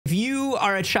you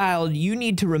are a child, you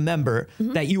need to remember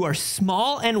that you are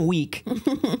small and weak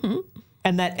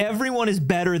and that everyone is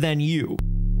better than you.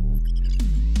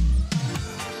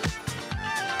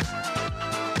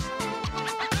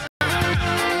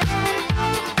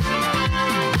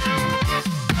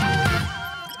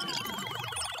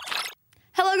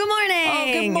 Hello, good morning. Oh,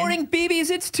 good morning, babies.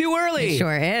 It's too early. It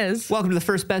sure is. Welcome to the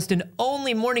first, best, and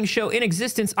only morning show in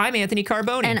existence. I'm Anthony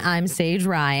Carboni. And I'm Saige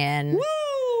Ryan. Woo!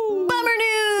 Bummer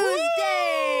news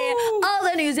day. All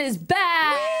the news is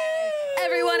bad. Woo!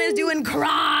 Everyone is doing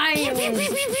crimes.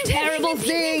 Terrible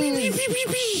things.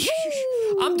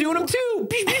 I'm doing them too.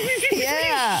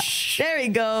 Yeah. There he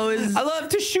goes. I love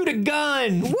to shoot a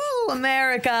gun. Woo,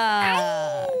 America.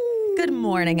 Ow. Good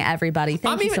morning, everybody.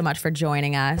 Thank you so much for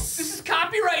joining us. This is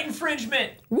copyright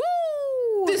infringement. Woo!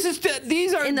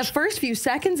 These are in the first few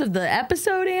seconds of the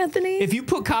episode, Anthony. If you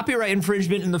put copyright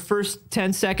infringement in the first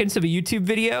 10 seconds of a YouTube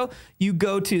video, you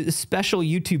go to the special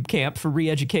YouTube camp for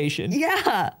re-education.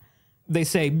 Yeah. They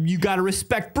say, you got to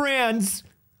respect brands.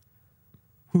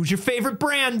 Who's your favorite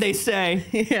brand, they say.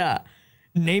 Yeah.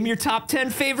 Name your top 10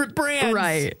 favorite brands.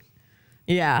 Right.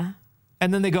 Yeah.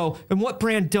 And then they go, and what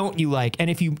brand don't you like? And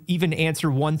if you even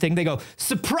answer one thing, they go,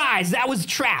 surprise, that was a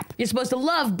trap. You're supposed to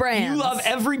love brands. You love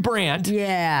every brand.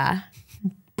 Yeah.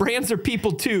 Brands are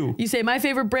people too. You say, my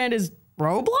favorite brand is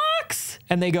Roblox?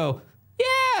 And they go,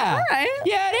 yeah. All right.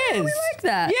 Yeah, it is. Yeah, we like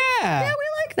that. Yeah. Yeah,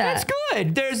 we like that. That's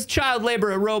good. There's child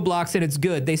labor at Roblox and it's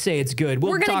good. They say it's good.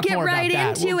 We're going to get right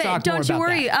into it. Don't you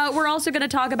worry. That. We're also going to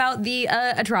talk about the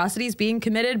atrocities being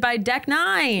committed by Deck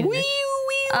 9.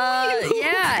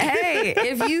 Yeah, hey,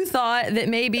 if you thought that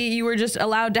maybe you were just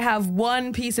allowed to have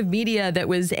one piece of media that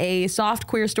was a soft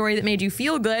queer story that made you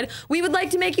feel good, we would like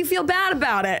to make you feel bad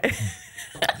about it.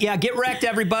 Yeah, get wrecked,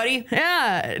 everybody.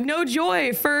 Yeah, no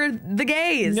joy for the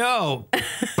gays. No.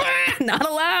 Not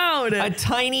allowed. A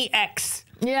tiny X.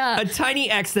 Yeah. A tiny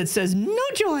X that says no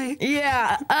joy.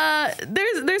 Yeah.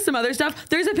 There's some other stuff.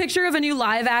 There's a picture of a new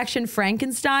live action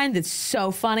Frankenstein that's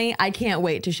so funny. I can't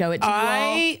wait to show it to you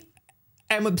all.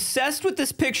 I'm obsessed with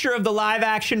this picture of the live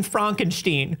action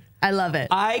Frankenstein. I love it.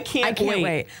 I can't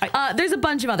wait. There's a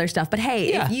bunch of other stuff, but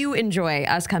hey, if you enjoy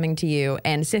us coming to you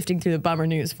and sifting through the bummer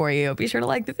news for you, be sure to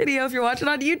like the video if you're watching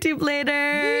on YouTube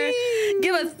later.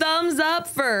 Give a thumbs up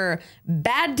for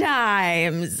Bad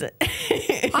Times.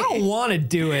 I don't want to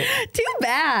do it. Too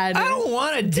bad. I don't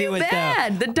want to do it, Too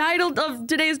bad. though. The title of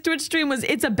today's Twitch stream was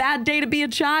It's a Bad Day to Be a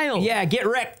Child. Yeah, get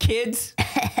wrecked, kids.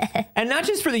 And not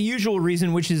just for the usual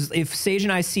reason, which is if Saige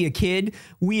and I see a kid,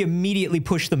 we immediately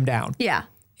push them down. Yeah.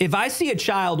 If I see a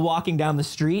child walking down the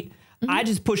street, I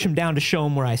just push them down to show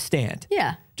them where I stand.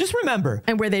 Yeah. Just remember.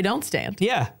 And where they don't stand.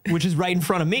 Yeah, which is right in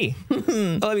front of me.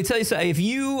 Well, let me tell you something. If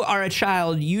you are a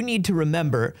child, you need to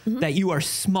remember that you are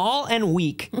small and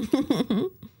weak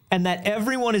and that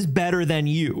everyone is better than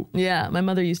you. Yeah, my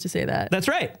mother used to say that. That's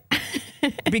right.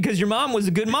 Because your mom was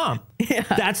a good mom. Yeah.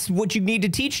 That's what you need to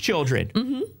teach children.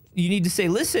 You need to say,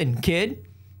 listen, kid,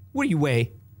 what do you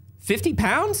weigh? 50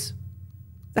 pounds?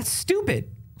 That's stupid.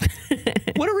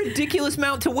 What a ridiculous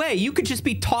amount to weigh. You could just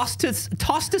be tossed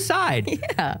aside.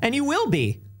 Yeah. And you will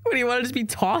be. What do you want to just be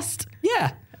tossed?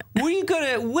 Yeah. Where are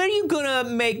you gonna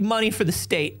make money for the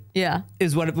state? Yeah.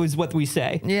 Is what we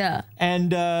say. Yeah.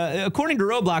 And according to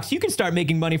Roblox, you can start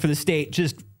making money for the state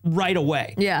just right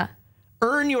away. Yeah.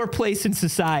 Earn your place in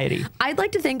society. I'd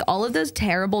like to think all of those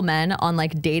terrible men on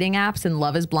like dating apps and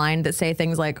Love is Blind that say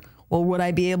things like, well, would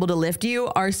I be able to lift you,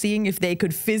 are seeing if they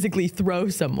could physically throw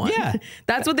someone. Yeah.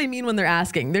 That's what they mean when they're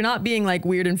asking. They're not being like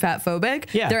weird and fat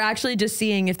phobic. Yeah. They're actually just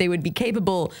seeing if they would be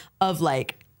capable of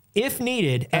like if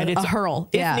needed, and it's a hurl.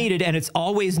 If needed, and it's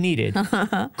always needed,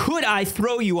 could I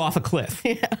throw you off a cliff?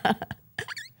 Yeah.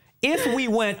 If we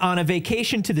went on a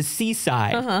vacation to the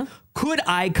seaside, could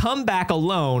I come back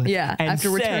alone? Yeah, and after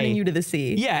returning you to the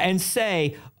sea. Yeah, and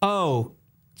say, oh,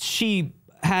 she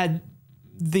had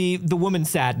the woman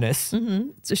sadness.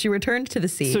 So she returned to the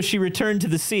sea. So she returned to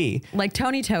the sea. Like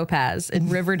Tony Topaz in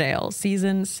Riverdale,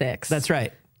 season 6. That's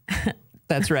right.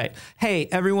 That's right. Hey,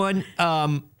 everyone,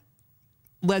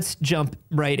 let's jump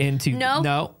right into...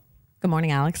 No. Good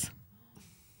morning, Alex.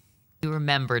 You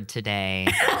remembered today.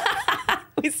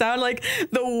 We sound like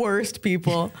the worst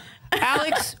people.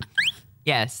 Alex?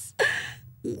 Yes.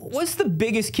 What's the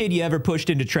biggest kid you ever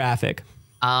pushed into traffic?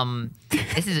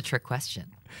 This is a trick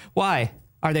question. Why?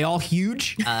 Are they all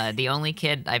huge? The only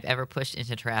kid I've ever pushed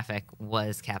into traffic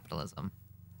was capitalism.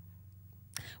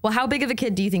 Well, how big of a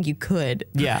kid do you think you could?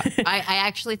 Yeah. I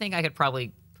actually think I could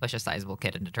probably push a sizable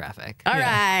kid into traffic. All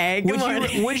right. Good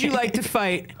morning. Would you like to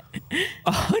fight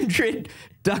 100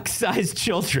 duck-sized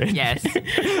children? Yes.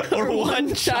 Or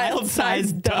one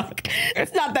child-sized duck?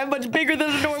 It's not that much bigger than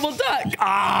a normal duck.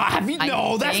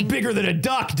 No, that's think- bigger than a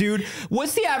duck, dude.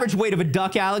 What's the average weight of a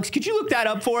duck, Alex? Could you look that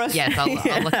up for us? Yes, I'll look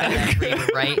at that for you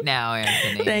right now,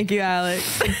 Anthony. Thank you,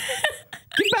 Alex.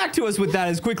 Get back to us with that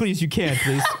as quickly as you can,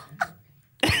 please.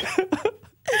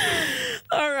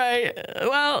 All right.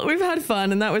 Well, we've had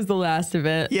fun, and that was the last of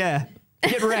it. Yeah.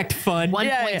 Get wrecked, fun.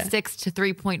 1.6 to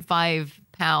 3.5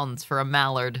 pounds for a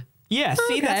mallard. Yeah,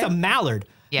 see, Okay. that's a mallard.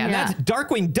 Yeah. And that's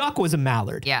Darkwing Duck was a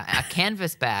mallard. Yeah, a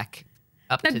canvasback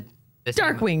up to this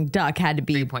Darkwing Duck had to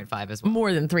be 3.5 as well.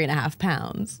 more than 3.5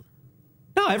 pounds.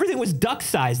 No, everything was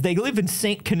duck-sized. They live in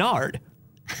St. Canard.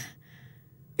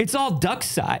 It's all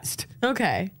duck-sized.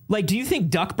 Okay. Like, do you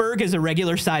think Duckburg is a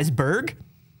regular-sized burg?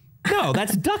 No,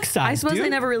 that's duck-sized, I suppose dude. they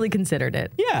never really considered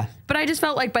it. Yeah. But I just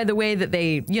felt like by the way that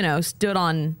they, stood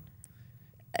on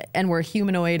and were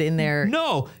humanoid in their...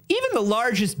 No, even the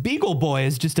largest beagle boy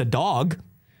is just a dog.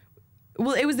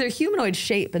 Well, it was their humanoid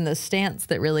shape and the stance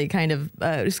that really kind of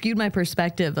skewed my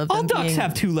perspective of All them ducks being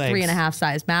have 2 legs. 3.5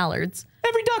 size mallards.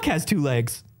 Every duck has 2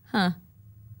 legs. Huh.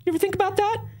 You ever think about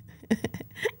that?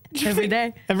 Every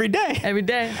day. Every day. Every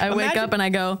day. I wake Imagine- up and I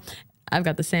go, I've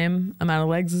got the same amount of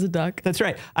legs as a duck. That's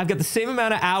right. I've got the same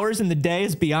amount of hours in the day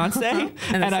as Beyonce,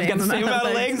 and I've got the same amount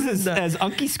of legs as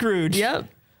Unky Scrooge. Yep.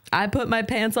 I put my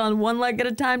pants on one leg at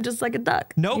a time, just like a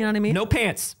duck. Nope. You know what I mean? No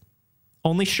pants.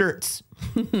 Only shirts.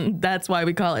 That's why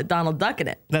we call it Donald Ducking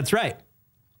it. That's right.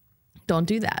 Don't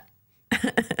do that.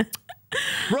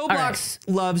 Roblox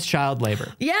loves child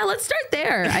labor. Yeah, let's start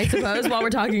there, I suppose, while we're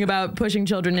talking about pushing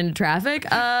children into traffic.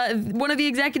 One of the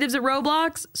executives at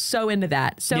Roblox, so into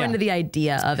that. So Yeah. into the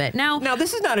idea of it. Now,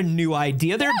 This is not a new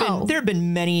idea. There have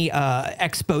been many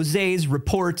exposés,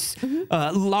 reports,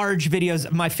 large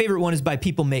videos. My favorite one is by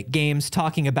People Make Games,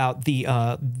 talking about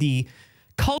the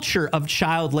culture of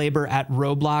child labor at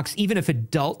Roblox, even if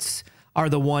adults are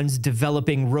the ones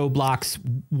developing Roblox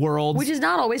worlds. which is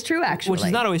not always true, actually. Which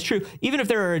is not always true. Even if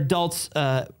there are adults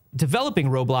developing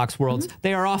Roblox worlds,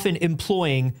 they are often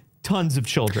employing tons of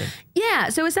children. Yeah,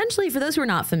 so essentially, for those who are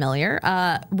not familiar,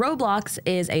 Roblox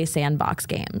is a sandbox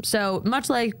game. So much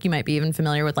like you might be even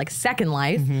familiar with like Second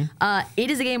Life, it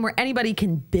is a game where anybody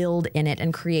can build in it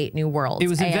and create new worlds. It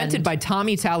was invented by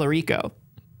Tommy Tallarico.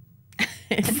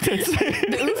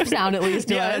 the oof sound, at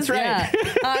least. Yeah, was. that's right.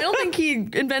 Yeah. I don't think he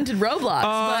invented Roblox.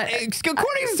 But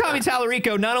According to Tommy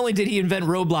Tallarico, not only did he invent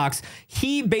Roblox,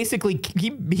 he basically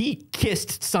he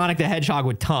kissed Sonic the Hedgehog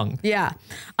with tongue. yeah,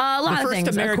 a lot The of first things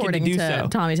American to according do to so.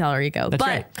 Tommy Tallarico. That's but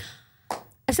right.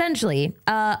 essentially,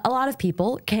 a lot of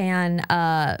people can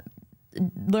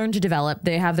learn to develop.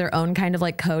 They have their own kind of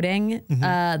like coding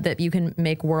that you can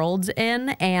make worlds in.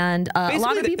 And a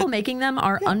lot of people making them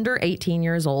are under 18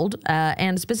 years old,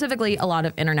 and specifically a lot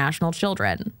of international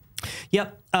children.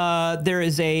 Yep. There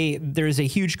is a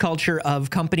huge culture of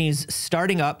companies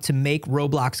starting up to make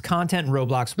Roblox content and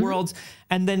Roblox worlds,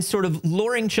 and then sort of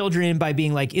luring children in by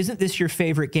being like, isn't this your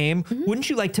favorite game? Wouldn't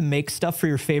you like to make stuff for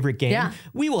your favorite game? Yeah.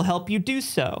 We will help you do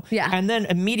so. Yeah. And then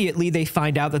immediately they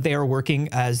find out that they are working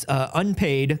as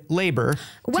unpaid labor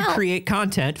to create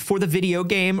content for the video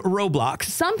game Roblox.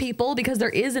 Some people, because there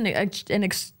is an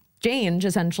exchange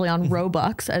essentially on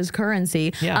Robux as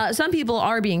currency, Yeah. some people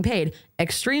are being paid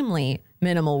extremely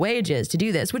minimal wages to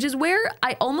do this, which is where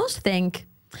I almost think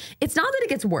it's not that it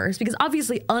gets worse, because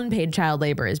obviously unpaid child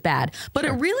labor is bad, but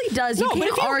it really does. You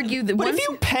can't argue that. But if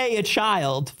you pay a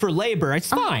child for labor, it's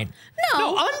fine.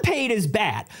 no. Unpaid is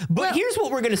bad. But here's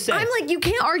what we're going to say. I'm like, you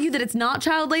can't argue that it's not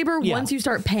child labor once you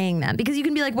start paying them, because you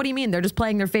can be like, what do you mean? They're just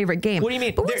playing their favorite game. What do you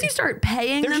mean? But once you start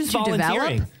paying them just to develop,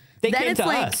 volunteering. They then came it's to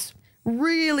like, us.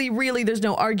 really, there's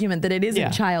no argument that it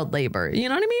isn't child labor. You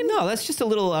know what I mean? No, that's just a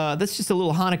little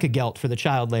Hanukkah gelt for the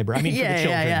child labor. I mean, for the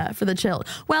children. For the child.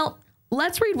 Well,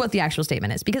 let's read what the actual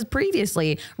statement is, because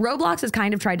previously Roblox has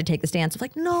kind of tried to take the stance of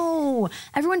like, no,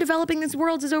 everyone developing these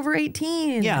worlds is over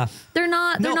 18. Yeah. They're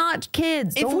not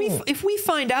kids. If we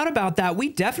find out about that, we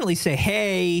definitely say,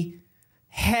 hey,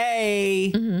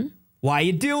 why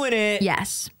you doing it?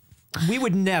 Yes. We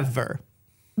would never.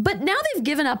 But now they've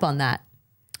given up on that.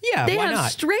 Yeah, They why have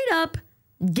not? straight up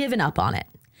given up on it.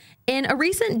 In a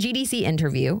recent GDC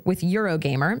interview with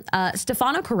Eurogamer,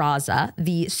 Stefano Carrazza,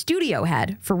 the studio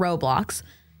head for Roblox,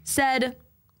 said,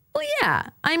 well, yeah,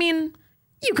 I mean,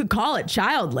 you could call it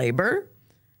child labor.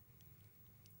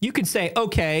 You could say,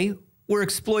 okay, we're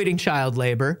exploiting child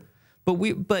labor, but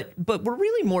we're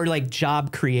really more like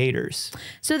job creators.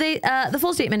 So the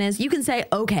full statement is, you can say,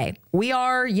 okay, we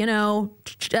are,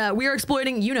 we are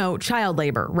exploiting, child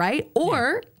labor, right?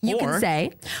 Or you can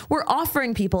say, we're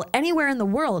offering people anywhere in the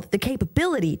world the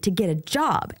capability to get a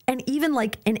job and even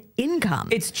like an income.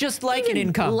 It's just like an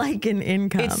income. Like an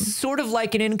income. It's sort of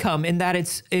like an income in that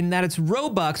it's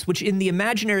Robux, which in the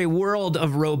imaginary world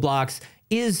of Roblox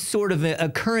is sort of a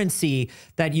currency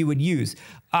that you would use.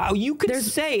 You could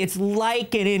say it's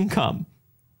like an income.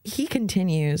 He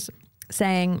continues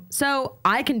saying, so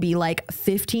I can be like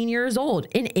 15 years old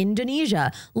in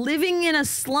Indonesia, living in a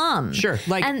slum. Sure,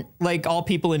 like all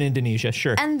people in Indonesia,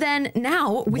 sure. And then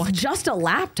now, with just a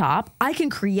laptop, I can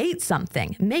create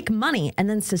something, make money, and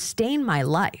then sustain my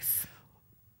life.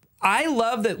 I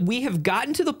love that we have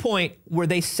gotten to the point where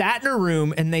they sat in a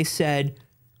room and they said,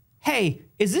 hey,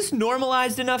 is this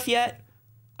normalized enough yet?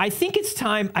 I think it's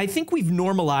time. I think we've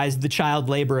normalized the child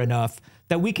labor enough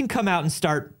that we can come out and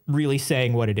start really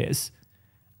saying what it is.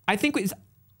 I think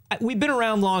we've been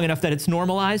around long enough that it's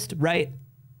normalized, right?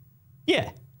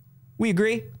 Yeah. We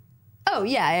agree? Oh,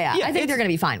 yeah. I think they're going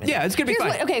to be fine with it. Yeah, it's going to be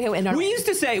fine. Okay. We used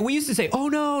to say, oh,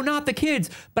 no, not the kids.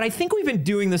 But I think we've been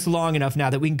doing this long enough now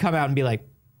that we can come out and be like,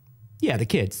 yeah, the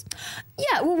kids.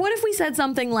 Yeah, well, what if we said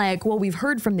something like, well, we've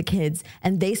heard from the kids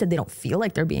and they said they don't feel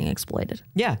like they're being exploited.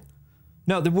 Yeah.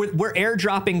 No, we're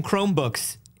airdropping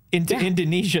Chromebooks into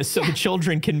Indonesia so the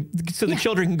children can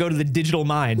go to the digital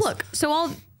mines. Look,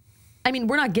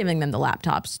 we're not giving them the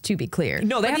laptops, to be clear.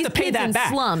 No, they have to pay that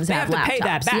back. Slums they have to pay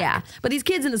that back. Yeah, but these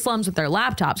kids in the slums with their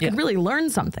laptops could really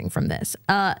learn something from this.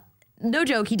 No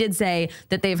joke, he did say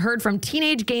that they've heard from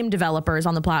teenage game developers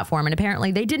on the platform, and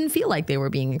apparently they didn't feel like they were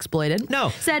being exploited. No.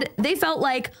 Said they felt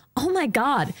like, oh my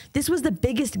God, this was the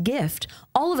biggest gift.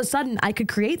 All of a sudden, I could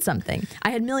create something.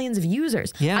 I had millions of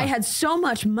users. Yeah. I had so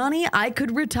much money, I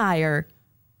could retire.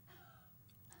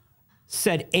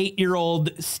 Said 8-year-old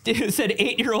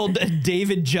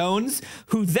David Jones,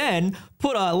 who then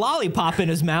put a lollipop in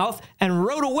his mouth and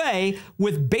rode away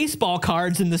with baseball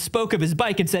cards in the spoke of his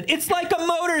bike and said, "It's like a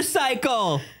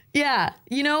motorcycle." Yeah,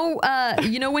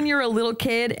 when you're a little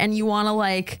kid and you want to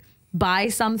like buy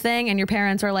something and your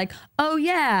parents are like, "Oh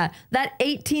yeah, that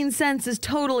 18 cents is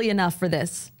totally enough for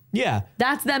this." Yeah.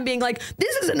 That's them being like,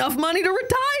 this is enough money to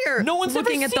retire. No one's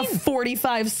looking ever at the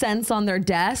 45 cents on their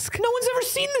desk. No one's ever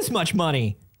seen this much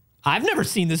money. I've never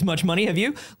seen this much money. Have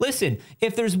you? Listen,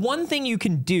 if there's one thing you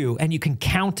can do and you can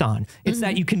count on, it's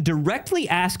that you can directly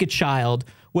ask a child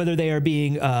whether they are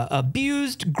being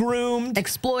abused, groomed,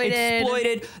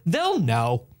 exploited. They'll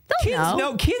know.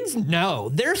 Kids know.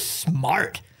 They're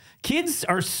smart. Kids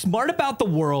are smart about the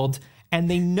world, and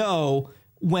they know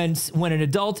when an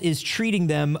adult is treating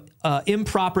them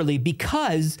improperly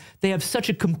because they have such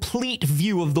a complete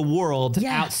view of the world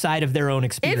outside of their own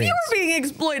experience. If you were being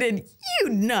exploited, you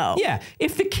know. Yeah.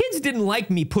 If the kids didn't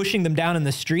like me pushing them down in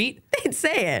the street, they'd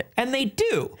say it. And they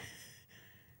do.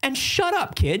 And shut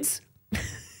up, kids.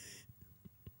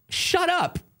 Shut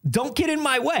up. Don't get in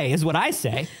my way is what I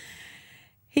say.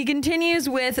 He continues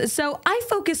with, so I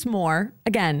focus more,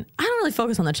 again, I don't really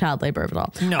focus on the child labor at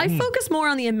all. No. I focus more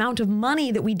on the amount of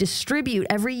money that we distribute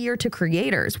every year to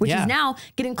creators, which is now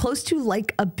getting close to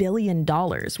like $1 billion,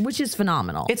 which is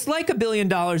phenomenal. It's like $1 billion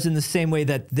in the same way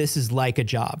that this is like a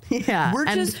job. Yeah,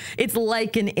 it's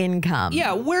like an income.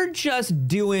 Yeah, we're just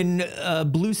doing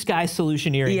blue sky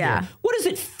solutioneering here. What does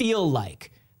it feel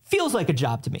like? Feels like a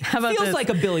job to me. Feels like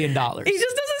 $1 billion. He just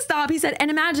doesn't stop. He said,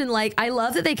 and imagine, like, I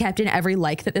love that they kept in every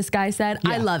like that this guy said.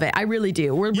 I love it. I really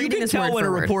do. We're reading this word for word. You can tell when a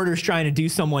reporter's trying to do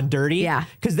someone dirty. Yeah.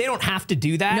 Because they don't have to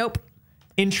do that. Nope.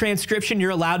 In transcription,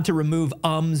 you're allowed to remove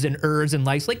ums and ers and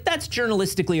likes. Like, that's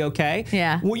journalistically okay.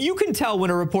 Yeah. Well, you can tell when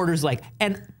a reporter's like,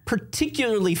 and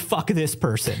particularly fuck this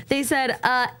person. They said,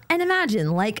 and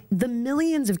imagine like the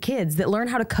millions of kids that learn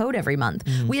how to code every month.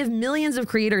 We have millions of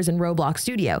creators in Roblox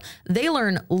Studio. They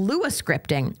learn Lua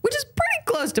scripting, which is pretty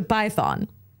close to Python.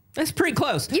 That's pretty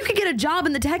close. You could get a job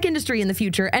in the tech industry in the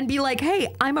future and be like,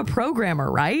 hey, I'm a programmer,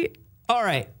 right? All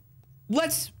right.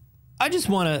 I just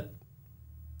want to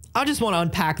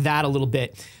unpack that a little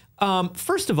bit.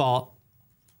 First of all,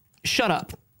 shut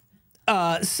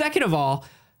up. Second of all,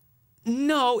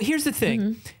 no, here's the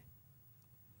thing.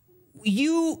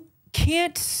 You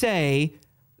can't say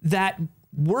that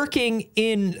working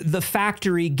in the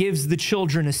factory gives the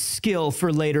children a skill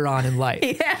for later on in life.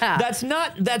 Yeah. That's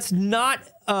not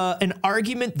an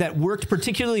argument that worked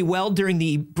particularly well during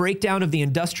the breakdown of the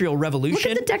Industrial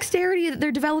Revolution. Look at the dexterity that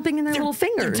they're developing in their little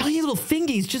fingers. Their tiny little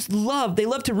fingies they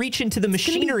love to reach into the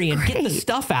machinery and get the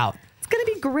stuff out. It's going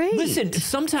to be great. Listen,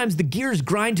 sometimes the gears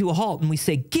grind to a halt and we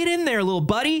say, get in there, little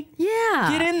buddy. Yeah.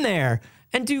 Get in there.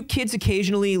 And do kids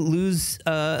occasionally lose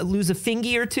a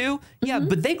fingy or two? Yeah,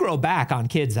 but they grow back on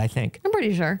kids, I think. I'm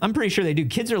pretty sure. I'm pretty sure they do.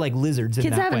 Kids are like lizards in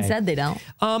Kids that haven't way. said they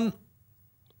don't.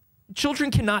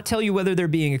 Children cannot tell you whether they're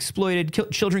being exploited.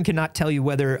 Children cannot tell you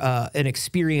whether an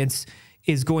experience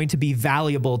is going to be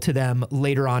valuable to them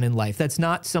later on in life. That's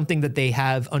not something that they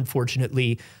have,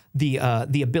 unfortunately, the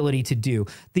ability to do.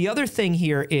 The other thing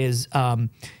here is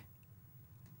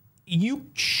you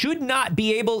should not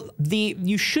be able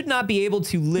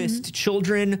to list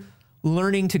children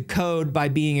learning to code by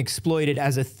being exploited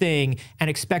as a thing and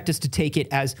expect us to take it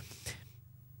as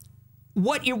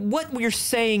what you're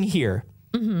saying here.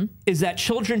 Is that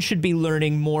children should be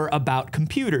learning more about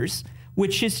computers,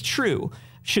 which is true.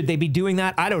 Should they be doing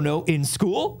that? I don't know, in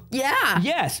school? Yeah.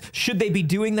 Yes. Should they be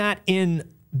doing that in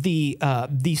the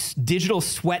digital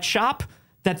sweatshop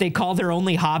that they call their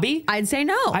only hobby? I'd say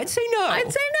no. I'd say no.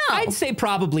 I'd say no. I'd say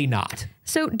probably not.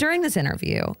 So during this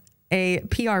interview, a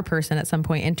PR person at some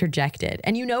point interjected.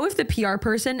 And you know, if the PR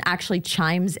person actually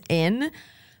chimes in,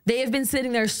 they have been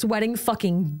sitting there sweating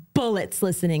fucking bullets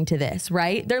listening to this,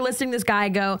 right? They're listening to this guy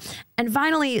go. And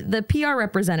finally, the PR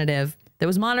representative that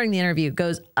was monitoring the interview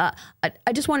goes, I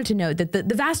just wanted to note that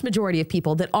the vast majority of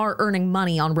people that are earning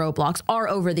money on Roblox are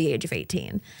over the age of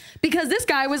 18. Because this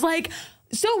guy was like,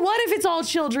 so what if it's all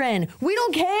children? We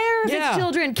don't care if it's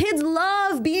children. Kids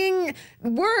love being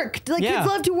worked. Like kids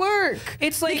love to work.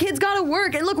 It's like the kids got to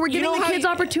work. And look, we're giving the kids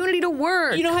opportunity to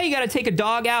work. You know how you got to take a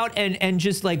dog out and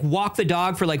just like walk the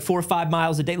dog for like 4 or 5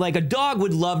 miles a day? Like a dog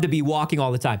would love to be walking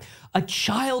all the time. A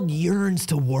child yearns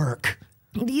to work.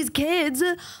 These kids,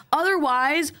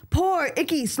 otherwise, poor,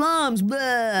 icky slums,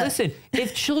 blah. Listen,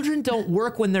 if children don't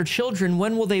work when they're children,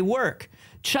 when will they work?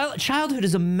 Childhood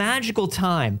is a magical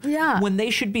time when they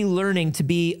should be learning to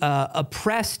be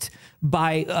oppressed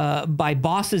by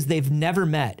bosses they've never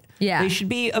met. Yeah. They should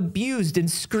be abused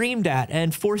and screamed at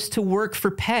and forced to work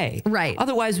for pay. Right.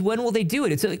 Otherwise, when will they do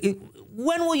it?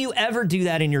 When will you ever do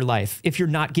that in your life if you're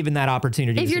not given that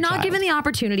opportunity? If you're not given the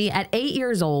opportunity at 8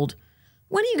 years old,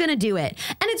 when are you going to do it?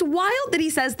 And it's wild that he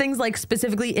says things like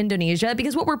specifically Indonesia,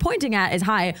 because what we're pointing at is,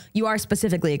 hi, you are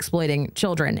specifically exploiting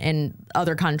children in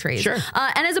other countries. Sure.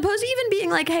 And as opposed to even being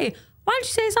like, hey, why don't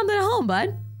you say something at home,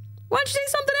 bud? Why don't you say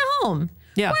something at home?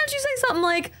 Yeah. Why don't you say something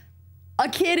like a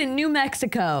kid in New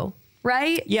Mexico,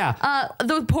 right? Yeah.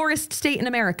 The poorest state in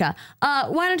America.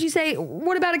 Why don't you say,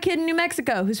 what about a kid in New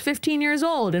Mexico who's 15 years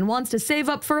old and wants to save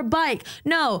up for a bike?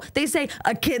 No, they say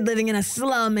a kid living in a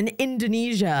slum in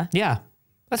Indonesia. Yeah.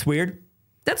 That's weird.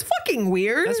 That's fucking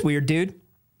weird. That's weird, dude.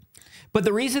 But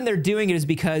the reason they're doing it is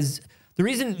because the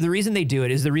reason they do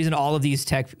it is the reason all these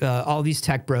tech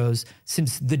bros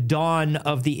since the dawn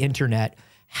of the internet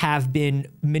have been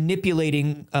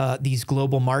manipulating these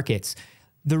global markets.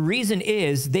 The reason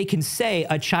is they can say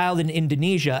a child in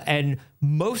Indonesia, and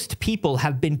most people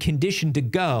have been conditioned to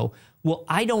go, well,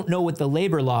 I don't know what the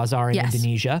labor laws are in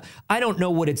Indonesia. I don't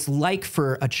know what it's like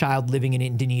for a child living in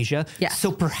Indonesia. Yes.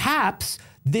 So perhaps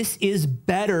this is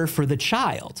better for the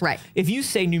child. Right. If you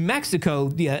say New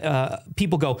Mexico,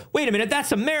 people go, wait a minute,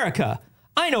 that's America.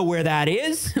 I know where that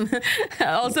is.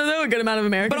 Also, though, a good amount of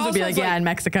Americans would be like, yeah, in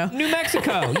Mexico. New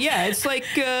Mexico. Yeah, it's like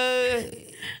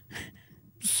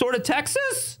sort of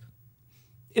Texas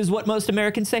is what most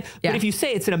Americans say. Yeah. But if you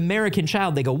say it's an American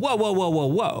child, they go, whoa, whoa, whoa, whoa,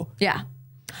 whoa. Yeah.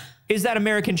 Is that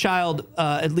American child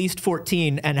at least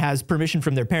 14 and has permission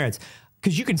from their parents?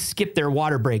 Because you can skip their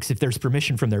water breaks if there's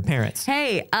permission from their parents.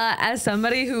 Hey, as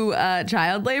somebody who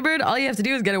child labored, all you have to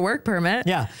do is get a work permit.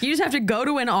 Yeah. You just have to go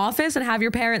to an office and have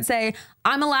your parents say,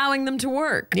 I'm allowing them to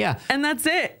work. Yeah. And that's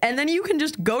it. And then you can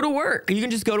just go to work. You can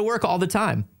just go to work all the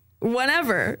time.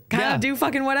 Whenever. Kind of do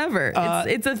fucking whatever.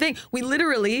 It's a thing. We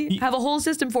literally have a whole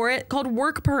system for it called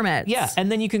work permits. Yeah.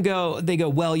 And then you can go, they go,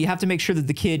 well, you have to make sure that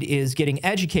the kid is getting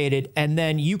educated. And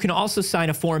then you can also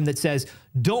sign a form that says,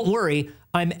 don't worry,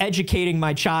 I'm educating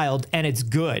my child and it's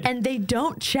good. And they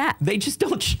don't check. They just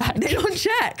don't check. They don't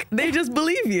check. They just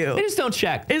believe you. They just don't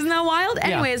check. Isn't that wild?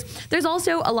 Yeah. Anyways, there's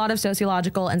also a lot of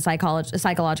sociological and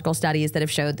psychological studies that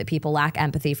have showed that people lack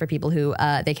empathy for people who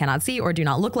they cannot see or do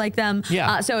not look like them.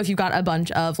 Yeah. So if you've got a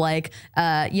bunch of like,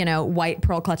 white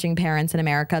pearl clutching parents in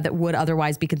America that would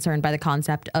otherwise be concerned by the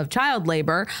concept of child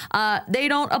labor, they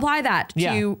don't apply that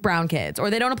to brown kids, or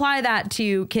they don't apply that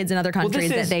to kids in other countries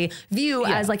that they view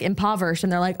as like impoverished.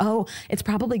 And they're like, oh, it's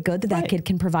probably good that that kid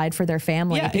can provide for their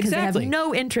family because they have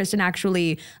no interest in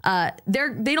actually,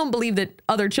 they don't believe that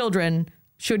other children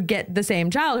should get the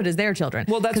same childhood as their children.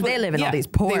 Well, that's what they live in all these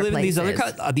poor places. They live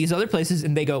in these other places,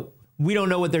 and they go, we don't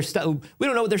know what their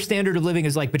standard of living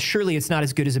is like, but surely it's not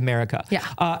as good as America. Yeah.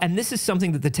 And this is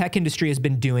something that the tech industry has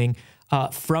been doing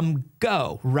from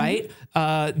Go, right?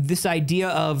 This idea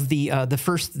of the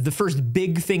first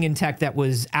big thing in tech that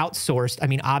was outsourced, I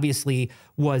mean, obviously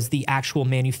was the actual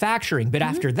manufacturing. But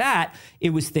after that, it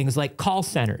was things like call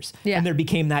centers. Yeah. And there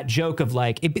became that joke of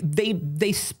like,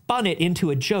 they spun it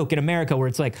into a joke in America where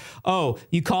it's like, oh,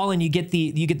 you call and you get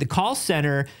the call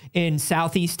center in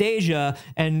Southeast Asia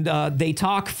and they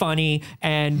talk funny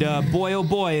and boy, oh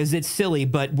boy, is it silly,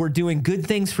 but we're doing good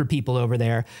things for people over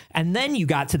there. And then you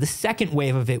got to the second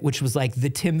wave of it, which was like the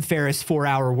Tim Ferriss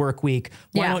 4-hour work week.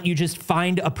 Why don't you just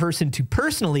find a person to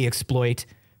personally exploit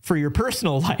for your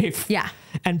personal life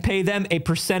and pay them a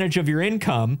percentage of your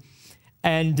income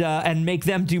and make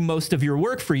them do most of your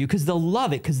work for you because they'll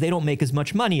love it because they don't make as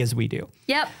much money as we do.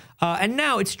 Yep. And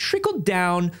now it's trickled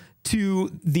down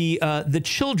to the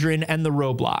children and the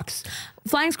Roblox.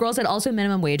 Flying Squirrel said also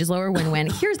minimum wage is lower win-win.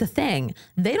 Here's the thing.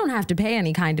 They don't have to pay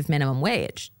any kind of minimum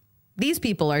wage. These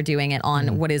people are doing it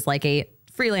on what is like a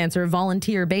freelancer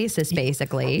volunteer basis,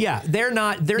 basically. Yeah,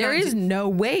 there is no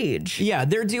wage. Yeah,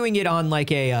 they're doing it on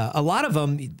like a lot of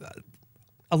them,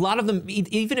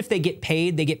 even if they get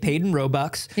paid in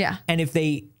Robux. Yeah. And if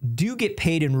they do get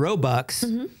paid in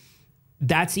Robux,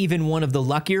 that's even one of the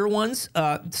luckier ones.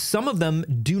 Some of them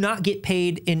do not get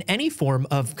paid in any form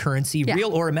of currency,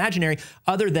 real or imaginary,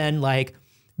 other than like,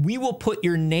 we will put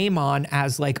your name on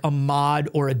as like a mod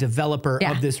or a developer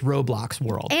of this Roblox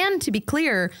world. And to be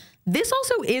clear, this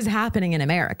also is happening in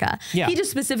America. Yeah. He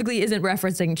just specifically isn't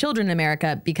referencing children in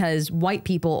America because white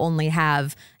people only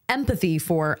have empathy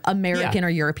for American or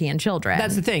European children.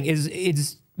 That's the thing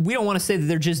is we don't want to say that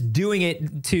they're just doing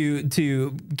it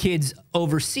to kids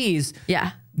overseas.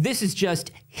 Yeah. This is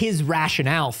just his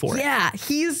rationale for it. Yeah,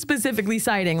 he's specifically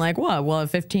citing like, what? Well, a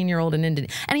 15-year-old in India.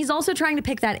 And he's also trying to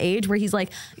pick that age where he's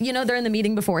like, you know, they're in the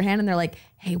meeting beforehand and they're like,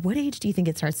 hey, what age do you think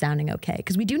it starts sounding okay?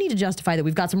 Because we do need to justify that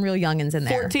we've got some real youngins in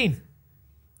there. 14.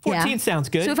 14 sounds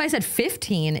good. So if I said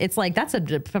 15, it's like, that's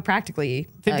practically,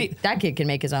 that kid can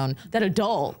make his own, that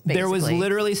adult, basically. There was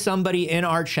literally somebody in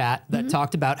our chat that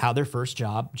talked about how their first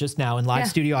job just now in live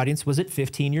studio audience was at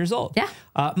 15 years old. Yeah.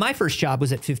 My first job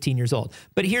was at 15 years old.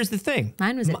 But here's the thing.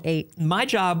 Mine was at 8. My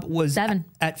job was 7.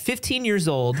 At 15 years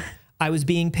old, I was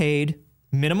being paid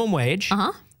minimum wage.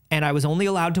 And I was only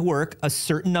allowed to work a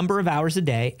certain number of hours a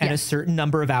day and a certain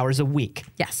number of hours a week.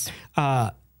 Yes.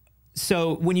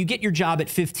 So when you get your job at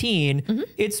 15,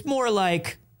 it's more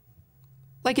like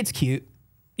it's cute.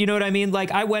 You know what I mean?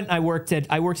 Like I worked at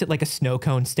like a snow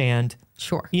cone stand.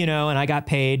 Sure. You know, and I got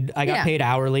paid paid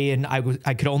hourly and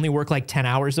I could only work like 10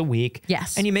 hours a week.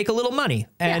 Yes. And you make a little money.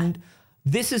 And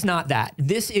this is not that.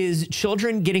 This is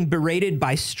children getting berated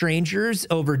by strangers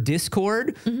over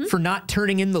Discord for not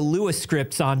turning in the Lewis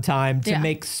scripts on time to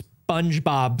make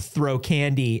SpongeBob throw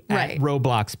candy at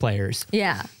Roblox players.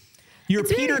 Yeah. Your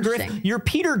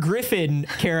Peter Griffin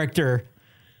character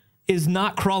is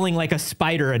not crawling like a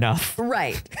spider enough.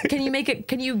 Right. Can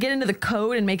you get into the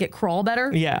code and make it crawl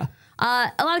better? Yeah.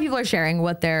 A lot of people are sharing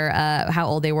what how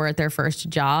old they were at their first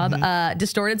job.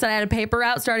 Distorted said I had a paper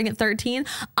route starting at 13.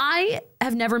 I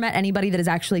have never met anybody that has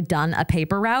actually done a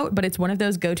paper route, but it's one of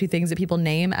those go-to things that people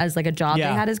name as like a job they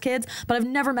had as kids. But I've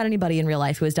never met anybody in real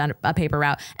life who has done a paper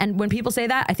route. And when people say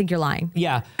that, I think you're lying.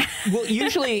 Yeah. Well,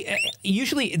 usually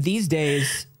these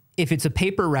days, if it's a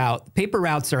paper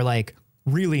routes are like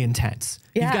really intense.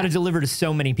 Yeah. You've got to deliver to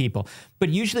so many people. But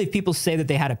usually if people say that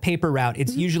they had a paper route,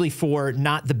 it's usually for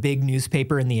not the big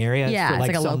newspaper in the area. Yeah, it's for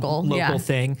like a some local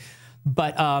thing.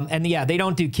 But, and yeah, they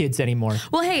don't do kids anymore.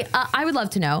 Well, hey, I would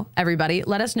love to know, everybody,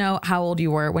 let us know how old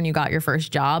you were when you got your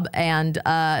first job and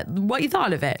what you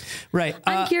thought of it. Right.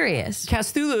 I'm curious.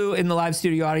 Castulu in the live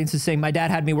studio audience is saying, my dad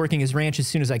had me working his ranch as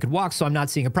soon as I could walk, so I'm not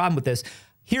seeing a problem with this.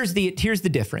 Here's the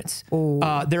difference.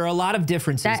 There are a lot of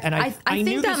differences. And I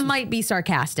think that might be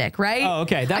sarcastic, right? Oh,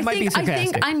 okay. That might be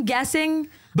sarcastic. I'm guessing.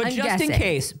 But just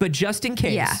in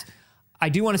case, I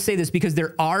do want to say this because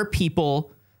there are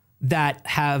people that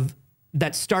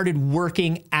started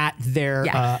working at their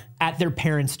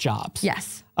parents' jobs.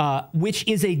 Yes. Which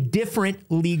is a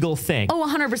different legal thing. Oh,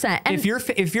 100%. And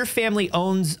if your family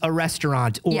owns a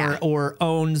restaurant or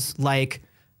owns like,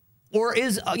 or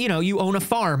is, you own a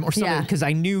farm or something, because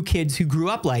I knew kids who grew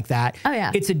up like that. Oh,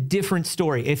 yeah. It's a different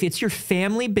story. If it's your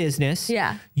family business,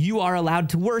 you are allowed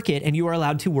to work it and you are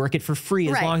allowed to work it for free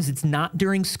as long as it's not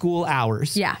during school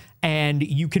hours. Yeah. And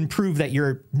you can prove that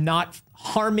you're not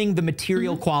harming the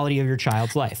material quality of your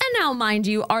child's life. And now, mind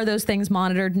you, are those things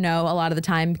monitored? No. A lot of the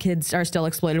time, kids are still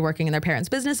exploited working in their parents'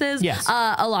 businesses. Yes.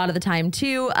 A lot of the time,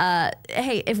 too.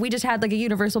 Hey, if we just had like a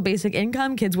universal basic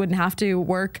income, kids wouldn't have to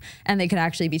work and they could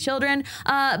actually be children.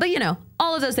 But, all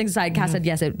all of those things aside, Cass said,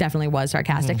 yes, it definitely was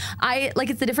sarcastic.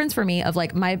 It's the difference for me of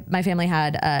like my family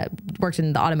had worked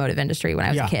in the automotive industry when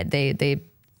I was a kid. They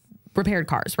repaired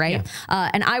cars, right?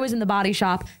 And I was in the body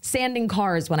shop sanding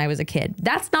cars when I was a kid.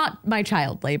 That's not my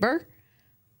child labor.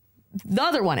 The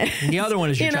other one is. The other one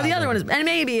is your child the other labor. one is. And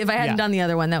maybe if I hadn't done the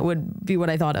other one, that would be what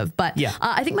I thought of. But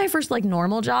I think my first like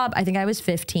normal job, I think I was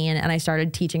 15 and I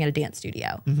started teaching at a dance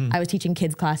studio. I was teaching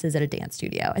kids classes at a dance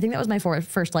studio. I think that was my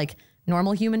first like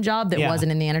normal human job that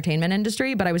wasn't in the entertainment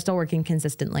industry, but I was still working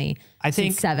consistently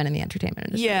since 7 in the entertainment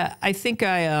industry. Yeah, I think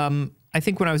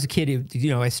when I was a kid,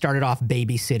 I started off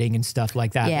babysitting and stuff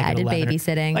like that. Yeah, like I did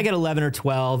babysitting. Like at 11 or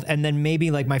 12. And then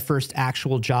maybe like my first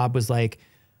actual job was like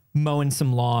mowing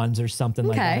some lawns or something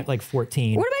like that, like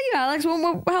 14. What about you, Alex?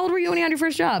 How old were you when you had your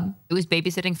first job? It was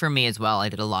babysitting for me as well. I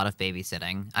did a lot of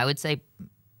babysitting. I would say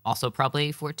also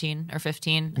probably 14 or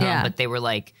 15. But they were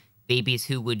like babies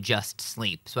who would just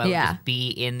sleep. So I would just be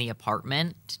in the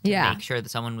apartment to make sure that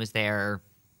someone was there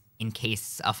in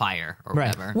case a fire or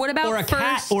whatever. What about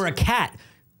or a cat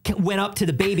went up to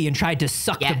the baby and tried to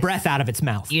suck the breath out of its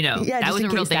mouth. That was a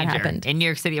real danger. Happened. In New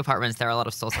York City apartments, there are a lot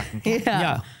of soul sucking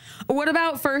cats. What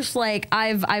about first, like,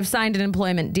 I've signed an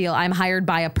employment deal. I'm hired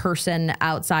by a person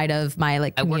outside of my,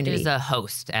 like, community. I worked as a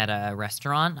host at a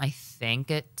restaurant, I think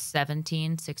at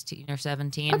 16 or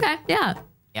 17. Okay, yeah.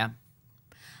 Yeah.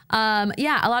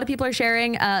 A lot of people are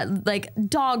sharing, like,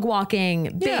 dog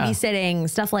walking, babysitting,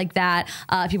 stuff like that.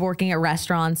 People working at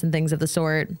restaurants and things of the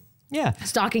sort. Yeah.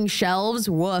 Stocking shelves,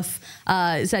 woof.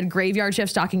 It said graveyard shift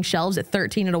stocking shelves at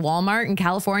 13 at a Walmart in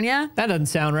California. That doesn't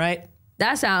sound right.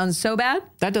 That sounds so bad.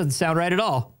 That doesn't sound right at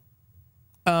all.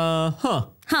 Not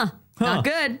good. Not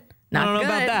I don't know good.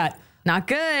 about that. Not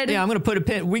good. Yeah, I'm going to put a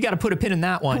pin. We got to put a pin in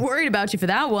that one. I'm worried about you for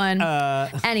that one.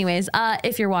 Anyways,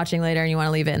 if you're watching later and you want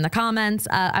to leave it in the comments,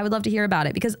 I would love to hear about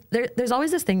it because there's always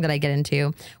this thing that I get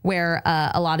into where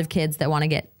a lot of kids that want to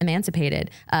get emancipated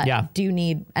do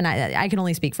need, and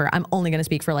I'm only going to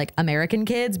speak for like American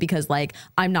kids because like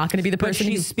I'm not going to be the person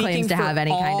who claims to have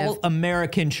any kind of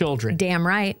American children. Damn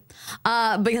right.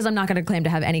 Because I'm not going to claim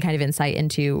to have any kind of insight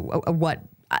into what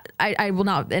I will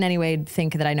not in any way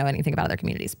think that I know anything about other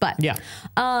communities. But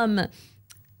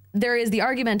there is the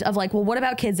argument of like, well, what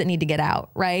about kids that need to get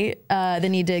out, right? They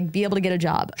need to be able to get a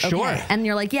job. Okay. Sure. And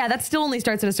you're like, yeah, that still only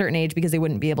starts at a certain age because they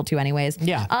wouldn't be able to anyways.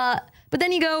 Yeah. But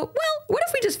then you go, well, what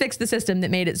if we just fixed the system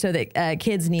that made it so that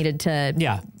kids needed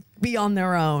to be on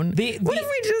their own? What if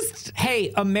we just...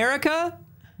 Hey, America...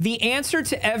 The answer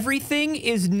to everything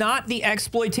is not the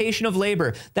exploitation of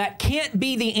labor. That can't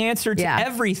be the answer to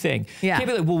everything. Yeah.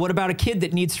 Can't be like, well, what about a kid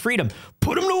that needs freedom?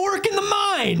 Put him to work in the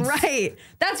mines. Right.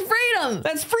 That's freedom.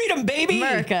 That's freedom, baby.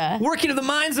 America. Working in the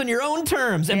mines on your own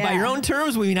terms. And by your own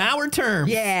terms, we mean our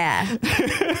terms. Yeah.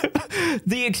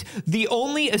 The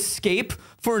only escape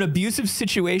for an abusive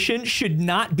situation should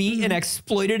not be an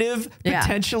exploitative,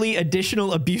 potentially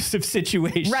additional abusive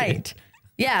situation. Right.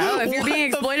 Yeah, if you're being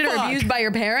exploited or abused by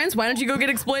your parents, why don't you go get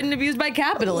exploited and abused by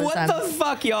capitalism? What the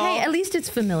fuck, y'all? Hey, at least it's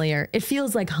familiar. It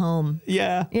feels like home.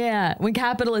 Yeah. Yeah, when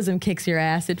capitalism kicks your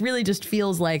ass, it really just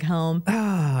feels like home.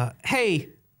 Hey,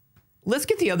 let's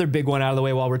get the other big one out of the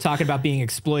way while we're talking about being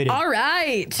exploited. All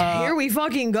right, here we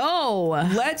fucking go.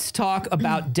 Let's talk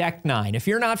about Deck 9. If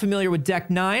you're not familiar with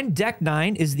Deck 9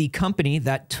 is the company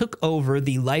that took over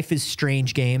the Life is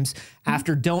Strange games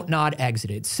after Don't Nod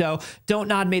exited. So Don't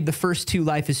Nod made the first 2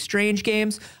 Life is Strange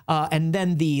games, and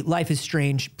then the Life is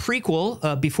Strange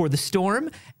prequel, Before the Storm,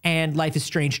 and Life is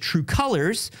Strange True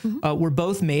Colors were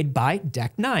both made by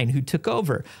Deck 9, who took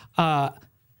over.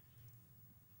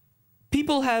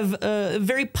 People have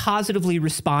very positively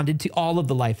responded to all of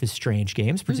the Life is Strange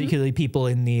games, particularly people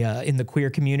in the queer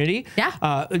community.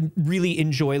 Yeah, really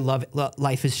enjoy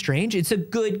Life is Strange. It's a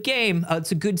good game.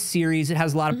 It's a good series. It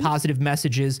has a lot of positive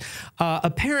messages.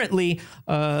 Apparently,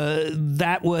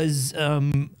 that was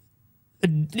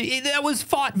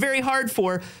fought very hard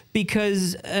for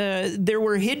because there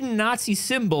were hidden Nazi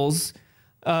symbols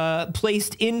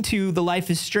placed into the Life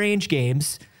is Strange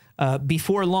games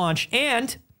before launch,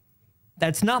 and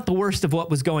that's not the worst of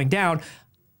what was going down.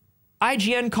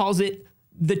 IGN calls it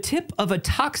the tip of a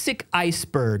toxic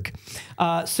iceberg.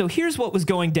 So here's what was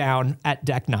going down at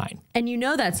Deck 9. And you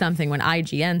know that's something when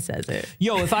IGN says it.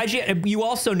 Yo, if IGN, you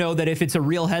also know that if it's a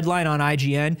real headline on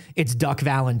IGN, it's Duck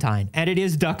Valentine. And it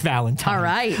is Duck Valentine. All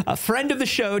right. A friend of the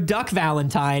show, Duck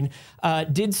Valentine,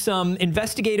 did some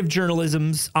investigative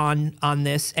journalism on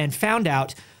this and found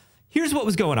out, here's what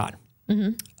was going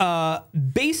on.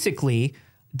 Basically,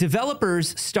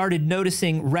 developers started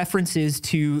noticing references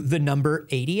to the number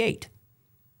 88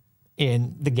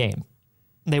 in the game.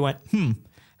 They went,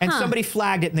 And somebody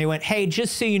flagged it and they went, hey,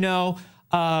 just so you know,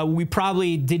 We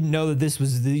probably didn't know that this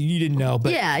was you didn't know,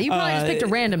 but yeah, you probably just picked a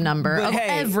random number of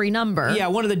every number. Yeah,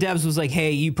 one of the devs was like,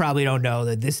 "Hey, you probably don't know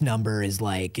that this number is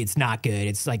like it's not good.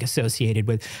 It's like associated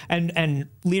with," and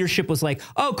leadership was like,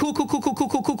 "Oh,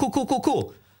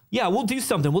 cool. Yeah, we'll do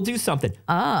something.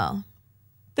 Oh.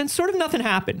 Then sort of nothing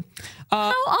happened.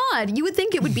 How odd. You would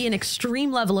think it would be an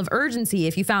extreme level of urgency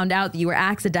if you found out that you were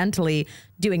accidentally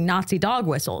doing Nazi dog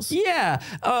whistles. Yeah.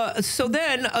 So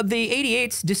then the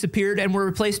 88s disappeared and were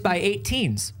replaced by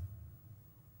 18s.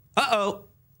 Uh-oh.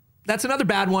 That's another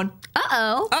bad one.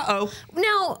 Uh-oh. Uh-oh.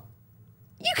 Now,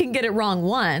 you can get it wrong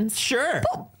once. Sure.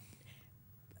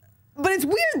 But it's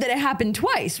weird that it happened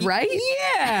twice, right?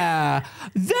 Yeah.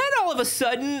 Then all of a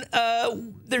sudden,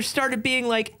 there started being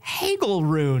like Hegel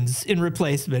runes in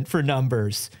replacement for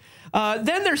numbers.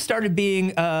 Then there started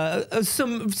being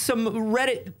some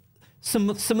Reddit, some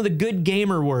of the good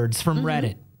gamer words from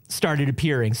Reddit started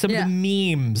appearing. Some of the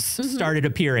memes started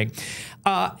appearing.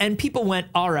 And people went,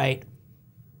 all right,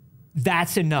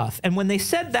 that's enough. And when they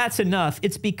said that's enough,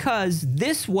 it's because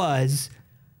this was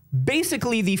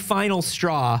basically the final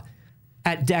straw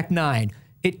at Deck 9.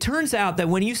 It turns out that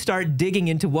when you start digging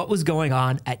into what was going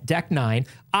on at Deck 9,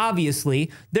 obviously,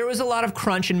 there was a lot of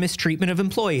crunch and mistreatment of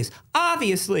employees.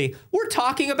 Obviously, we're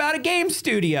talking about a game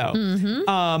studio.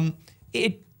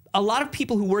 A lot of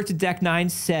people who worked at Deck 9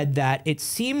 said that it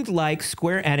seemed like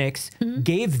Square Enix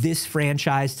gave this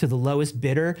franchise to the lowest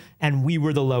bidder, and we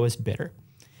were the lowest bidder.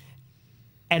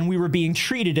 And we were being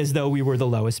treated as though we were the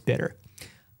lowest bidder.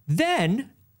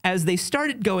 Then, as they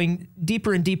started going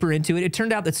deeper and deeper into it, it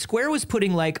turned out that Square was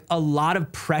putting like a lot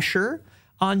of pressure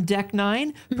on Deck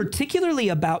 9, particularly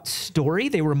about story.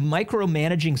 They were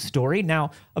micromanaging story.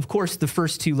 Now, of course, the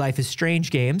first two Life is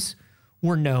Strange games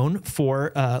were known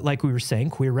for, like we were saying,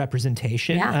 queer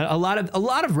representation, a lot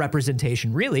of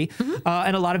representation, really,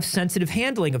 and a lot of sensitive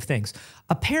handling of things.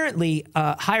 Apparently,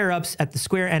 higher ups at the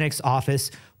Square Enix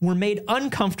office were made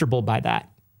uncomfortable by that.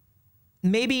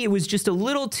 Maybe it was just a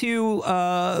little too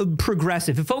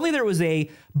progressive. If only there was a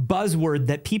buzzword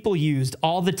that people used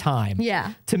all the time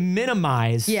to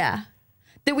minimize. Yeah.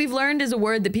 That we've learned is a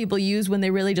word that people use when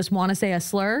they really just want to say a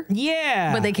slur.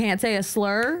 Yeah. But they can't say a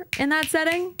slur in that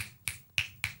setting.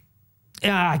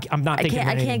 I'm not thinking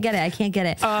I can't get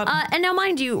it. And now,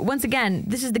 mind you, once again,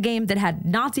 this is the game that had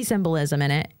Nazi symbolism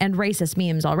in it and racist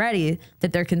memes already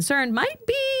that they're concerned might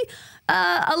be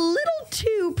a little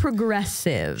too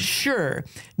progressive. Sure.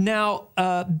 Now,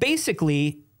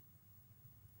 basically,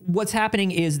 what's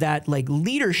happening is that like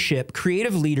leadership,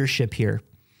 creative leadership here,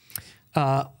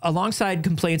 alongside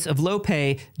complaints of low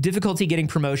pay, difficulty getting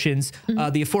promotions,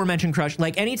 the aforementioned crush,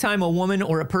 like anytime a woman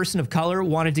or a person of color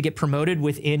wanted to get promoted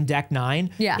within Deck 9,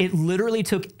 it literally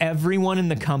took everyone in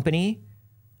the company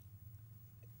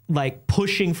like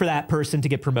pushing for that person to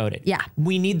get promoted. Yeah.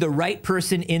 We need the right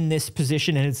person in this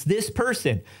position, and it's this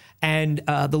person. And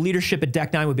the leadership at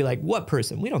Deck 9 would be like, what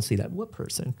person? We don't see that. What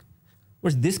person?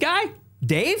 Where's this guy?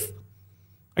 Dave?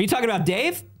 Are you talking about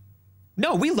Dave?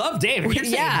 No, we love Dave. You're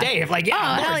saying Dave. Like, oh,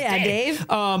 hell yeah, Dave.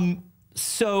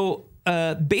 So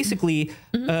basically,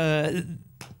 they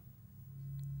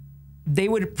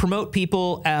would promote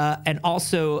people, and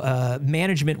also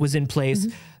management was in place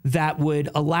that would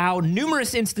allow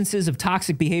numerous instances of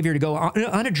toxic behavior to go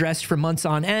unaddressed for months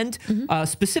on end,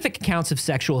 specific accounts of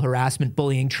sexual harassment,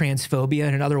 bullying, transphobia,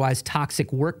 and an otherwise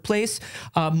toxic workplace.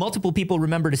 Multiple people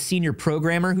remembered a senior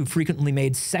programmer who frequently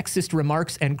made sexist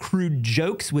remarks and crude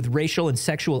jokes with racial and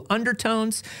sexual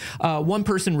undertones. One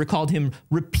person recalled him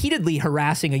repeatedly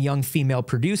harassing a young female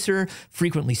producer,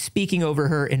 frequently speaking over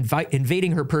her,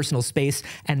 invading her personal space,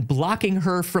 and blocking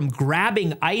her from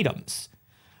grabbing items.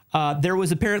 There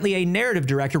was apparently a narrative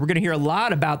director. We're going to hear a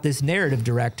lot about this narrative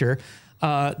director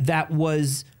that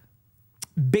was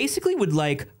basically would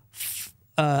like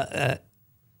ask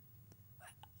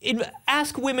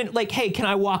women like, hey, can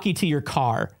I walk you to your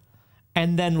car?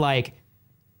 And then like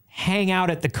hang out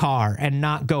at the car and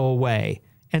not go away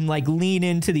and like lean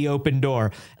into the open door.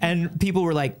 And people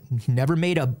were like, never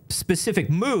made a specific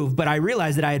move, but I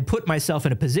realized that I had put myself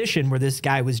in a position where this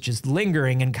guy was just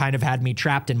lingering and kind of had me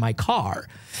trapped in my car.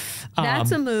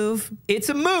 That's a move. It's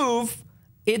a move.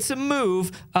 It's a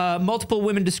move. Multiple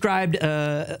women described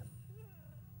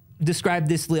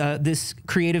this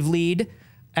creative lead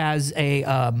as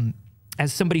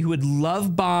as somebody who would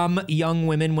love bomb young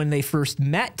women when they first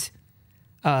met.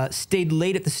 Stayed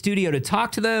late at the studio to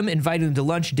talk to them, invited them to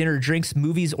lunch, dinner, drinks,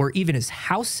 movies, or even his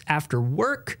house after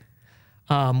work.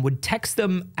 Would text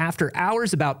them after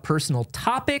hours about personal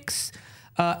topics.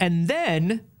 And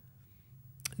then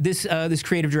this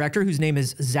creative director, whose name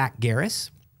is Zach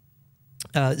Garris.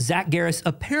 Zach Garris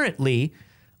apparently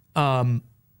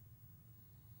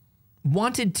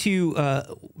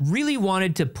really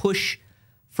wanted to push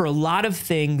for a lot of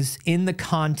things in the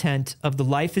content of the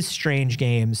Life is Strange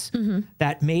games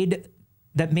that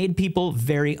made people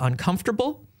very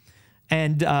uncomfortable.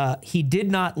 And he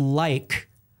did not like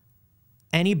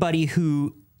anybody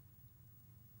who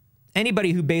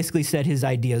basically said his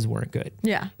ideas weren't good.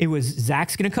 Yeah. It was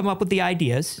Zach's going to come up with the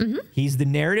ideas. He's the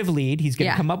narrative lead. He's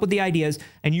going to come up with the ideas.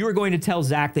 And you are going to tell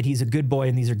Zach that he's a good boy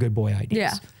and these are good boy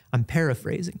ideas. Yeah. I'm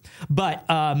paraphrasing. But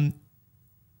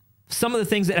some of the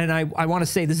things that, and I want to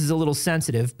say this is a little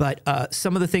sensitive, but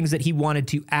some of the things that he wanted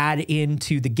to add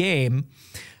into the game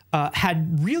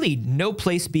had really no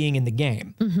place being in the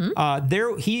game.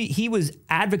 He was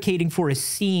advocating for a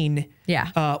scene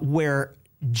where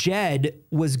Jed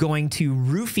was going to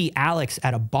roofie Alex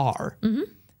at a bar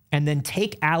and then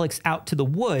take Alex out to the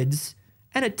woods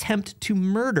and attempt to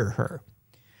murder her.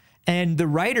 And the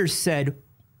writers said,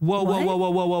 whoa, whoa, whoa, whoa,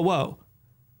 whoa, whoa, whoa.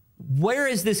 Where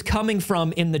is this coming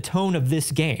from in the tone of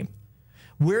this game?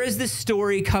 Where is this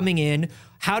story coming in?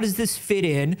 How does this fit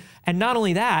in? And not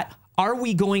only that, are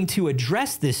we going to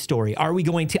address this story? Are we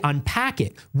going to unpack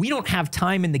it? We don't have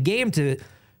time in the game to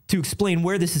explain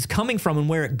where this is coming from and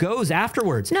where it goes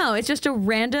afterwards. No, it's just a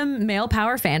random male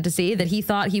power fantasy that he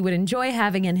thought he would enjoy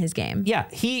having in his game. Yeah,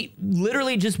 he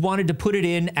literally just wanted to put it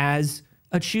in as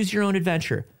a choose your own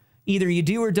adventure. Either you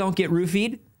do or don't get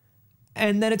roofied,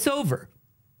 and then it's over.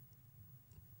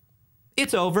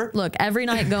 It's over. Look, every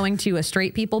night going to a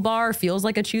straight people bar feels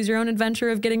like a choose your own adventure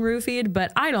of getting roofied,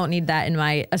 but I don't need that in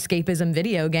my escapism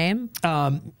video game.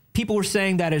 People were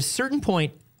saying that at a certain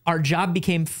point, our job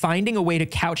became finding a way to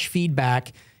couch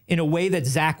feedback in a way that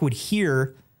Zach would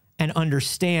hear and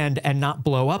understand and not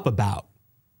blow up about,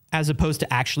 as opposed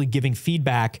to actually giving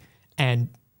feedback and,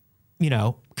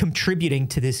 contributing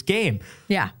to this game.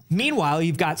 Yeah. Meanwhile,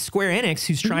 you've got Square Enix,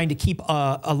 who's trying to keep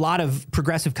a lot of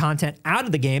progressive content out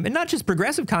of the game, and not just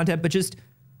progressive content, but just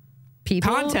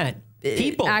content.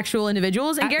 People. Actual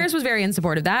individuals. And Garrus was very in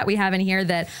support of that. We have in here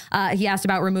that he asked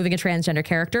about removing a transgender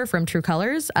character from True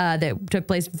Colors that took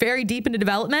place very deep into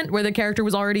development, where the character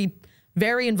was already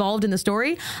very involved in the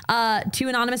story. Two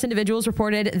anonymous individuals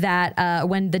reported that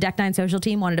when the Deck 9 social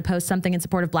team wanted to post something in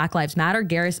support of Black Lives Matter,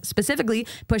 Garrus specifically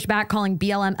pushed back, calling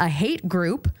BLM a hate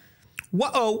group.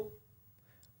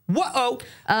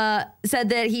 Said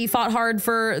that he fought hard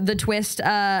for the twist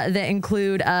that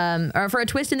include, or for a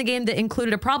twist in the game that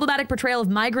included a problematic portrayal of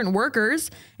migrant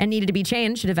workers and needed to be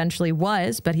changed. It eventually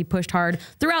was, but he pushed hard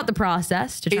throughout the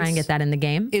process to try and get that in the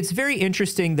game. It's very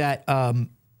interesting that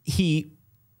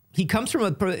he comes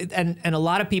from and a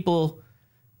lot of people,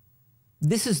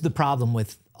 this is the problem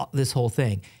with this whole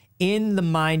thing. In the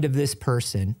mind of this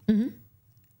person,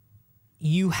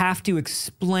 you have to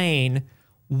explain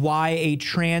why a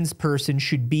trans person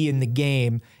should be in the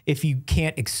game if you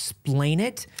can't explain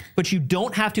it, but you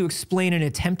don't have to explain an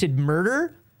attempted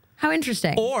murder. How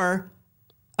interesting. Or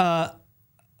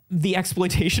the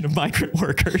exploitation of migrant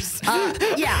workers.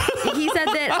 Yeah, he said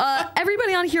that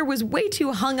everybody on here was way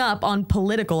too hung up on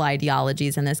political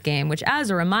ideologies in this game, which, as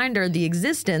a reminder, the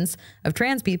existence of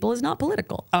trans people is not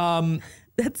political.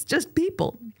 That's just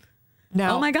people.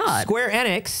 Now, oh my God. Square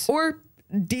Enix. Or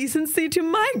decency to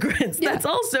migrants. Yeah. That's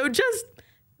also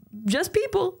just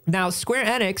people. Now, Square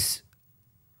Enix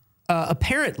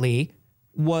apparently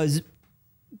was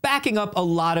backing up a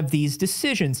lot of these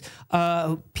decisions.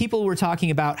 People were talking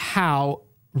about how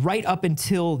right up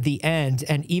until the end,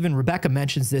 and even Rebecca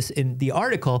mentions this in the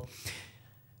article,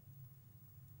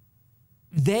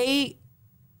 they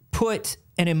put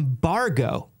an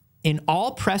embargo in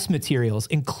all press materials,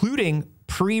 including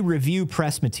pre-review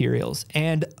press materials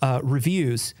and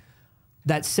reviews,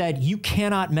 that said you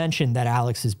cannot mention that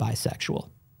Alex is bisexual.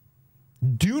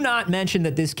 Do not mention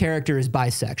that this character is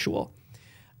bisexual.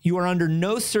 You are under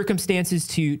no circumstances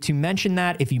to mention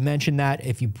that. If you mention that,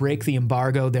 if you break the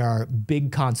embargo, there are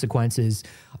big consequences.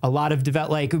 A lot of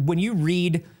like when you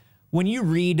read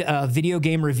video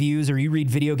game reviews or you read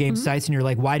video game sites and you're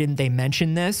like, why didn't they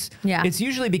mention this? Yeah. It's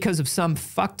usually because of some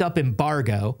fucked up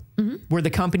embargo where the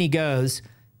company goes,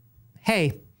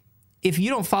 hey, if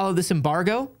you don't follow this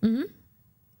embargo,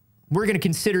 we're going to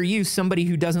consider you somebody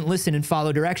who doesn't listen and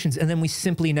follow directions. And then we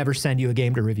simply never send you a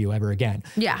game to review ever again.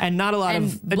 Yeah. And not a lot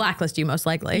of blacklist you most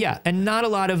likely. Yeah. And not a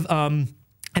lot of, and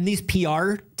these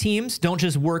PR teams don't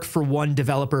just work for one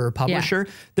developer or publisher.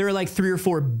 Yeah. There are like 3 or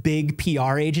 4 big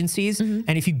PR agencies. And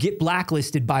if you get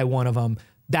blacklisted by one of them,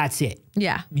 that's it.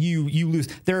 Yeah. You lose.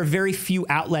 There are very few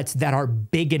outlets that are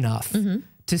big enough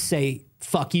to say,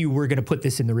 fuck you, we're going to put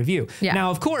this in the review. Yeah. Now,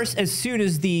 of course, as soon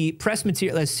as the press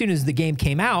material, as soon as the game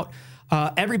came out,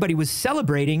 everybody was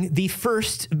celebrating the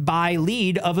first buy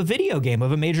lead of a video game,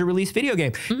 of a major release video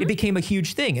game. It became a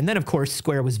huge thing. And then, of course,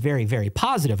 Square was very, very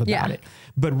positive about it.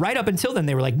 But right up until then,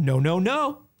 they were like, no, no,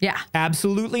 no. Yeah.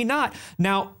 Absolutely not.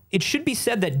 Now, it should be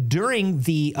said that during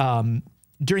the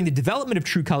development of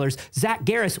True Colors, Zach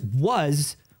Garris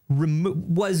was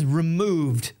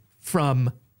removed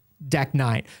from Deck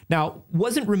 9. Now,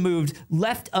 wasn't removed,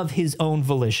 left of his own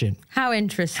volition. How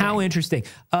interesting. How interesting.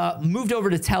 Moved over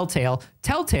to Telltale.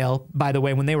 Telltale, by the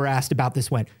way, when they were asked about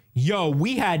this, went, yo,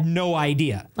 we had no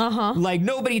idea. Like,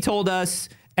 nobody told us.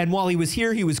 And while he was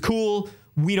here, he was cool.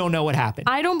 We don't know what happened.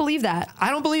 I don't believe that.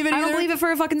 I don't believe it either. I don't believe it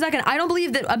for a fucking second. I don't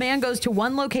believe that a man goes to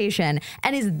one location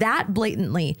and is that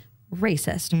blatantly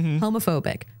racist,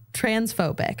 homophobic,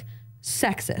 transphobic,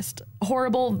 sexist,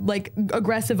 horrible, like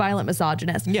aggressive, violent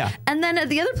misogynist. Yeah. And then at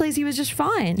the other place, he was just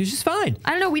fine. He was just fine.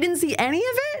 I don't know. We didn't see any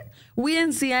of it. We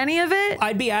didn't see any of it.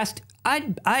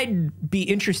 I'd be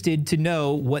interested to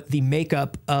know what the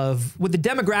demographic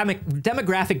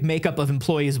makeup of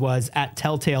employees was at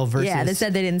Telltale versus. Yeah, they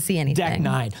said they didn't see anything. Deck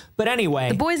 9. But anyway,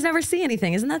 the boys never see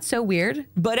anything. Isn't that so weird?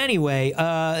 But anyway,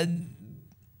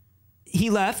 he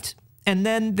left. And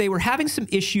then they were having some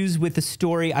issues with the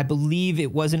story. I believe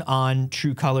it wasn't on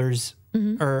True Colors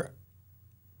or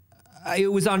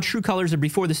it was on True Colors or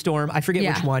Before the Storm. I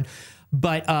forget which one.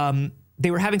 But they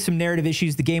were having some narrative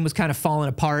issues. The game was kind of falling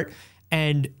apart.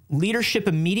 And leadership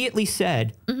immediately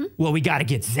said, well, we got to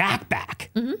get Zach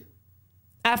back.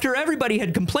 After everybody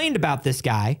had complained about this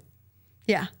guy.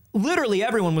 Yeah. Literally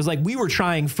everyone was like, we were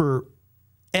trying for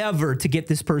ever to get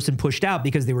this person pushed out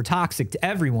because they were toxic to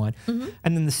everyone. And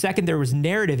then the second there was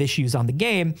narrative issues on the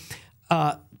game,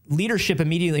 leadership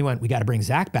immediately went, we got to bring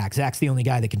Zach back. Zach's the only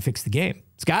guy that can fix the game.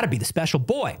 It's got to be the special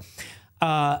boy.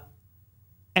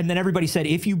 And then everybody said,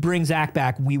 if you bring Zach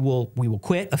back, we will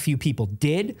quit. A few people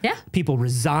did. Yeah. People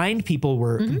resigned. People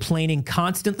were complaining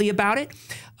constantly about it.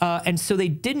 And so they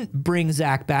didn't bring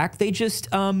Zach back. They just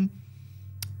had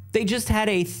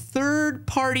a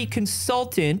third-party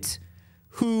consultant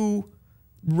who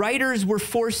writers were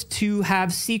forced to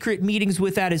have secret meetings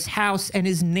with at his house, and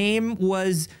his name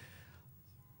was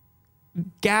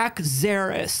Gak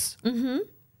Zaris.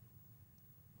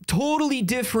 Totally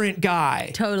different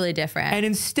guy. Totally different. And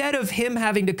instead of him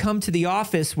having to come to the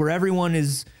office where everyone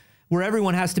has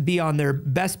to be on their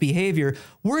best behavior,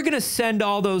 we're going to send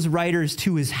all those writers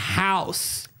to his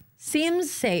house.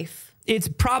 Seems safe. It's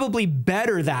probably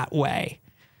better that way.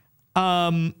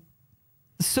 So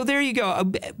there you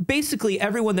go. Basically,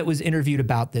 everyone that was interviewed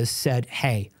about this said,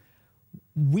 hey,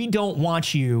 we don't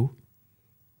want you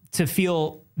to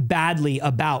feel badly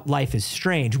about Life is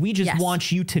Strange. We just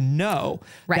want you to know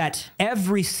that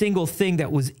every single thing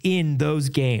that was in those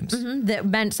games. That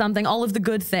meant something, all of the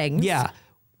good things. Yeah.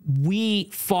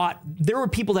 There were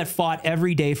people that fought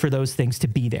every day for those things to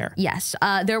be there. Yes.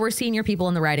 There were senior people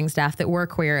in the writing staff that were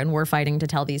queer and were fighting to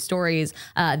tell these stories,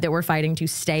 that were fighting to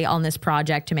stay on this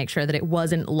project to make sure that it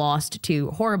wasn't lost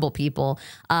to horrible people,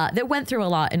 that went through a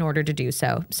lot in order to do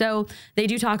so. So they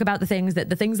do talk about the things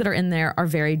that are in there are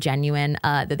very genuine,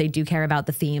 that they do care about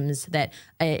the themes, that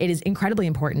it is incredibly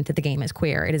important that the game is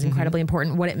queer. It is incredibly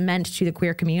important what it meant to the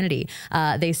queer community.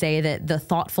 They say that the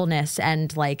thoughtfulness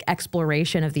and like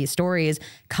exploration of these stories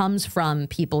comes from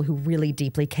people who really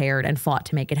deeply cared and fought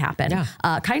to make it happen,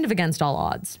 kind of against all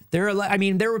odds. There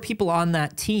were people on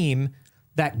that team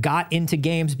that got into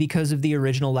games because of the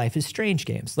original Life is Strange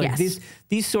games. Like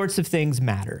these sorts of things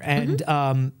matter.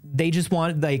 And they just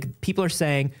want, like, people are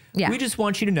saying, we just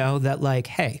want you to know that, like,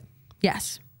 hey,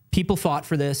 people fought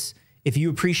for this. If you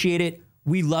appreciate it,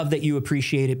 we love that you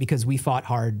appreciate it because we fought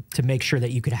hard to make sure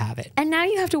that you could have it. And now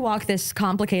you have to walk this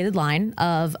complicated line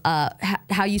of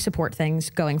how you support things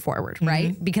going forward,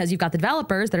 right? Because you've got the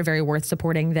developers that are very worth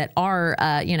supporting that are,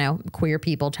 queer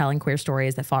people telling queer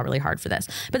stories that fought really hard for this.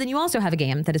 But then you also have a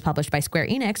game that is published by Square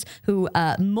Enix, who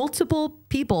multiple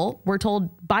people were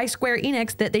told by Square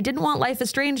Enix that they didn't want Life is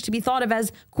Strange to be thought of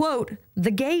as, quote, the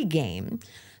gay game.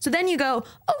 So then you go,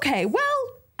 okay,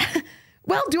 well,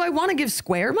 do I want to give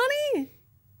Square money?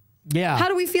 Yeah. How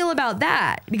do we feel about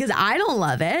that? Because I don't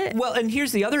love it. Well, and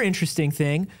here's the other interesting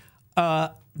thing.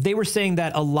 They were saying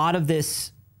that a lot of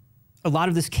this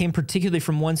came particularly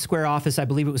from one Square office. I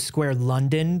believe it was Square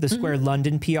London, the Square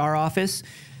London PR office.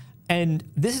 And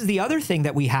this is the other thing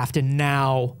that we have to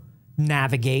now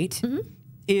navigate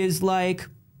is like,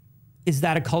 is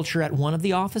that a culture at one of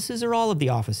the offices or all of the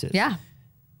offices? Yeah.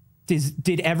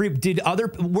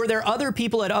 Were there other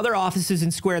people at other offices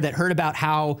in Square that heard about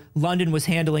how London was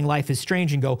handling Life is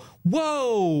Strange and go,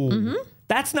 whoa,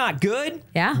 that's not good?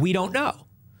 Yeah. We don't know.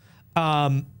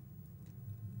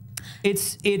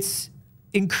 It's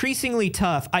increasingly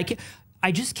tough.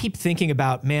 I just keep thinking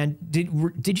about, man,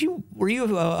 were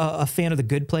you a fan of The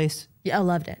Good Place? Yeah, I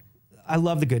loved it. I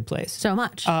love The Good Place so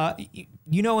much.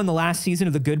 You know, in the last season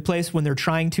of The Good Place, when they're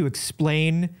trying to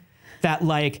explain that,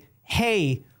 like,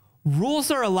 hey, rules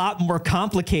are a lot more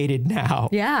complicated now.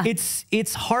 Yeah.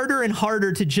 It's harder and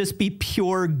harder to just be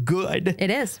pure good. It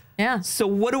is. Yeah. So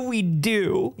what do we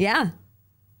do? Yeah.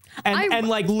 And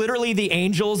like literally the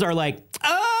angels are like,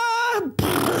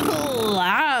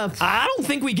 I don't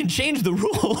think we can change the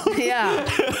rule. Yeah.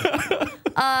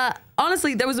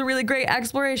 Honestly, there was a really great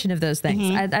exploration of those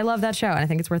things. I love that show, and I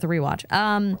think it's worth a rewatch.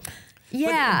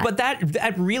 Yeah. But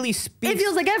that really speaks. It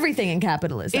feels like everything in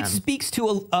capitalism. It speaks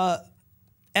to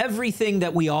everything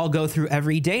that we all go through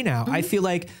every day now. I feel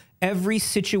like every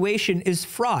situation is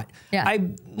fraught. Yeah.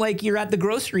 Like you're at the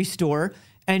grocery store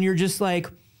and you're just like,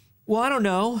 well, I don't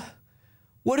know.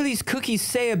 What do these cookies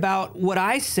say about what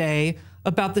I say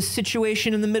about the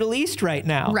situation in the Middle East right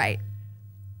now? Right.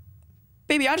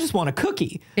 Baby, I just want a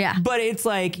cookie. Yeah. But it's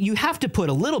like you have to put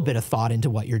a little bit of thought into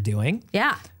what you're doing.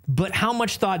 Yeah. But how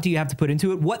much thought do you have to put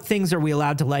into it? What things are we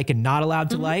allowed to like and not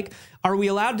allowed to like? Are we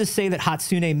allowed to say that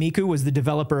Hatsune Miku was the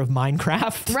developer of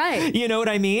Minecraft? Right. You know what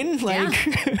I mean? Like,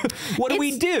 what do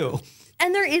we do?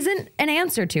 And there isn't an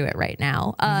answer to it right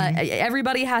now.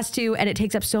 Everybody has to, and it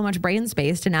takes up so much brain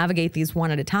space to navigate these one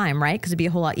at a time, right? Because it'd be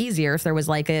a whole lot easier if there was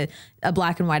like a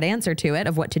black and white answer to it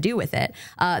of what to do with it.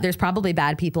 There's probably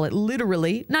bad people at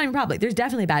literally, not even probably, there's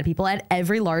definitely bad people at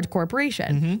every large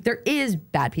corporation. There is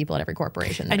bad people at every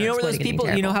corporation. And you know where those people,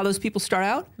 you know how those people start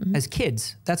out? As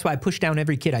kids. That's why I push down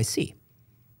every kid I see.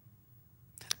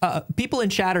 People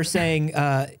in chat are saying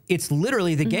it's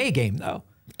literally the gay game, though.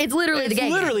 It's literally the gay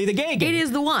game. It's literally the gay game. It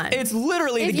is the one. It's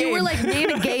literally the game. If you were like, name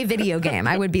a gay video game,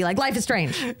 I would be like, Life is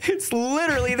Strange. It's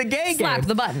literally the gay game. Slap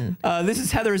the button. This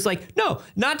is Heather's like, no,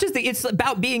 not just it's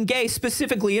about being gay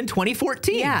specifically in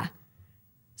 2014. Yeah.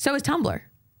 So is Tumblr.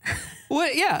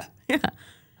 What? Yeah. Yeah.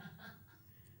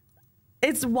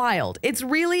 It's wild. It's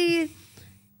really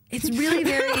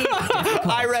very difficult.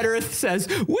 I Read Earth says,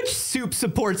 which soup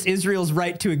supports Israel's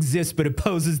right to exist but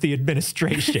opposes the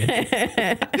administration?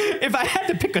 If I had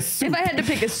to pick a soup. If I had to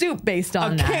pick a soup based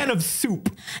on that. A can of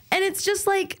soup. And it's just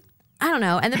like, I don't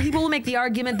know. And then people will make the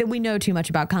argument that we know too much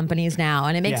about companies now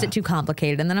and it makes it too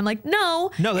complicated. And then I'm like, no,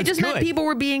 it just meant people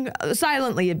were being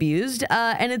silently abused.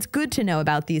 And it's good to know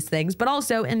about these things. But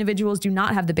also individuals do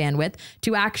not have the bandwidth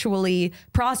to actually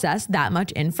process that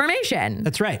much information.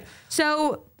 That's right.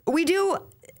 So we do,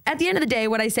 at the end of the day,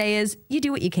 what I say is you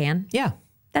do what you can. Yeah.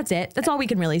 That's it. That's all we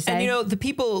can really say. And you know, the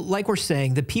people, like we're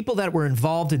saying, the people that were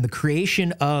involved in the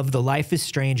creation of the Life is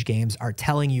Strange games are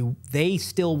telling you they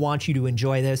still want you to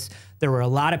enjoy this. There were a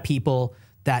lot of people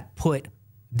that put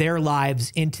their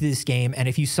lives into this game. And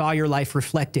if you saw your life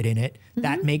reflected in it,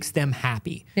 that makes them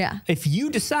happy. Yeah. If you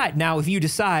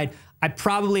decide, I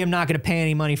probably am not going to pay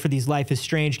any money for these Life is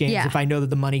Strange games if I know that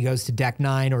the money goes to Deck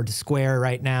 9 or to Square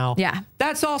right now. Yeah.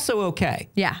 That's also okay.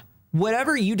 Yeah.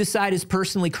 Whatever you decide is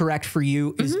personally correct for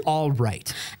you is all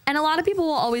right. And a lot of people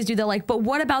will always do the like, but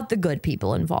what about the good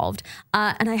people involved?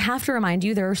 And I have to remind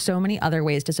you, there are so many other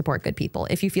ways to support good people.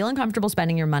 If you feel uncomfortable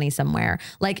spending your money somewhere,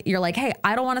 like you're like, hey,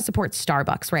 I don't want to support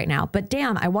Starbucks right now, but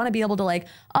damn, I want to be able to like,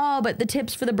 oh, but the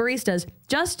tips for the baristas,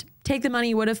 just take the money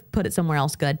you would have, put it somewhere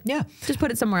else good. Yeah. Just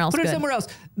put it somewhere else good. Put it somewhere else.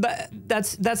 But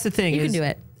that's the thing. You can do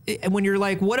it. When you're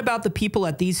like, what about the people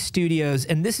at these studios?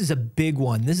 And this is a big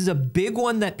one. This is a big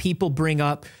one that people bring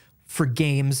up for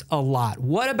games a lot.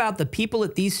 What about the people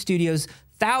at these studios?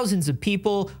 Thousands of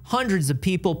people, hundreds of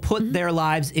people put their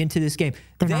lives into this game.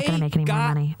 They're not going to make any more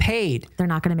money. Paid. They're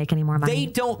not going to make any more money. They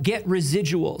don't get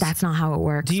residuals. That's not how it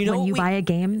works. Do you know when you buy a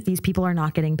game, these people are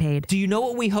not getting paid. Do you know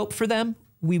what we hope for them?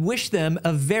 We wish them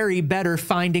a very better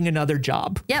finding another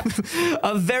job. Yep.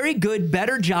 A very good,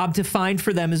 better job to find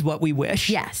for them is what we wish.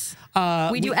 Yes.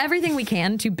 We do everything we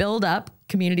can to build up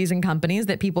communities and companies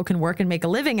that people can work and make a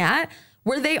living at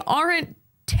where they aren't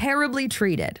terribly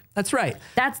treated. That's right.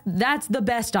 That's the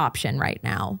best option right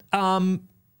now.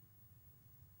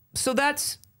 So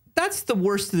that's the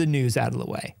worst of the news out of the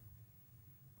way.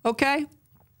 Okay?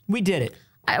 We did it.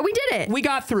 We did it. We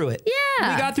got through it.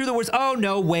 Yeah. We got through the worst. Oh,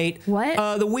 no, wait.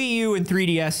 What? The Wii U and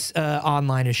 3DS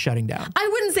online is shutting down. I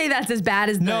wouldn't say that's as bad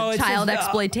as the child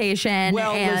exploitation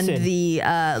and the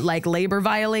like labor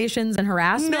violations and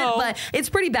harassment, but it's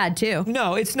pretty bad too.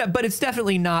 No, it's not, but it's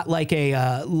definitely not like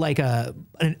a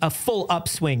full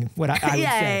upswing. What I would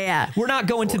say. Yeah. We're not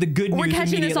going to the good news. We're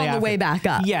catching this on the way back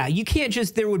up. Yeah, you can't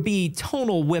just. There would be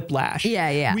tonal whiplash.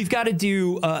 Yeah. We've got to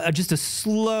do just a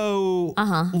slow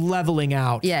leveling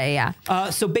out. Yeah.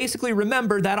 So basically,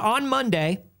 remember that on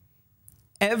Monday,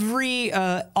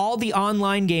 all the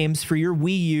online games for your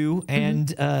Wii U and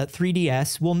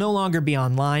 3DS will no longer be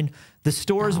online. The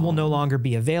stores will no longer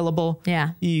be available.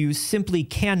 Yeah. You simply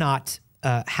cannot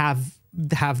have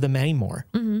them anymore.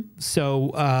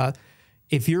 So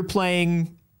if you're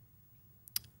playing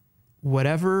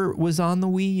whatever was on the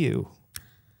Wii U,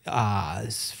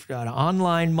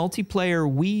 online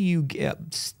multiplayer Wii U,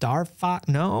 Star Fox,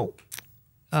 no.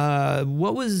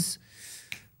 What was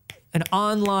an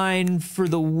online for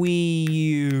the Wii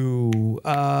U?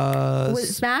 Was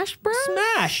it Smash Bros?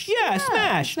 Smash, yeah,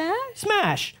 Smash.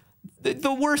 Smash.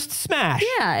 The worst Smash.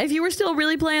 Yeah, if you were still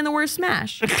really playing the worst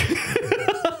Smash.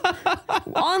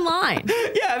 Online.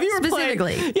 Yeah, if you were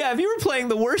specifically. If you were playing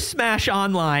the worst Smash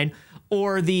online,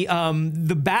 or the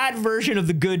bad version of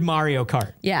the good Mario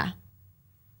Kart. Yeah.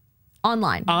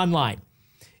 Online.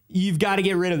 You've got to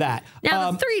get rid of that.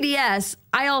 Now, the 3DS,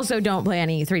 I also don't play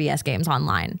any 3DS games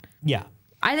online. Yeah.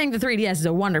 I think the 3DS is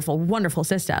a wonderful, wonderful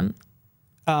system.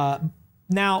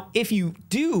 Now, if you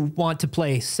do want to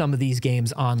play some of these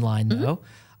games online, though,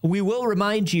 we will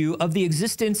remind you of the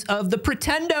existence of the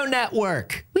Pretendo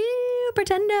Network. Woo,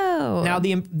 Pretendo. Now,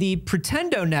 the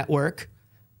Pretendo Network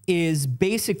is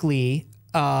basically...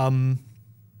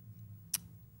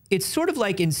 it's sort of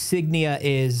like Insignia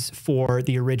is for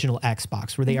the original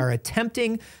Xbox, where they are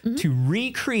attempting to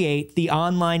recreate the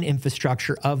online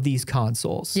infrastructure of these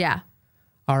consoles. Yeah.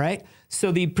 All right.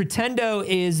 So the Pretendo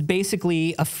is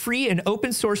basically a free and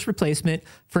open source replacement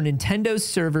for Nintendo's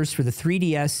servers for the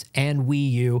 3DS and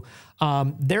Wii U.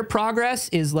 Their progress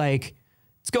is like,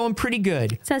 it's going pretty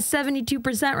good. It says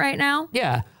 72% right now.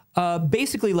 Yeah.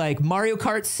 Basically, like Mario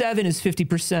Kart 7 is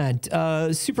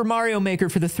 50%. Super Mario Maker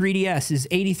for the 3DS is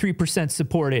 83%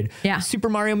 supported. Yeah. Super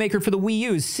Mario Maker for the Wii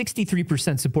U is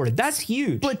 63% supported. That's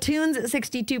huge. Splatoon's at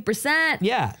 62%.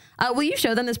 Yeah. Will you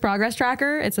show them this progress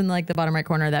tracker? It's in like the bottom right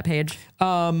corner of that page.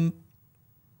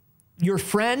 Your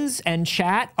friends and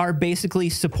chat are basically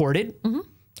supported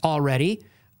already.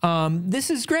 This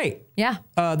is great. Yeah.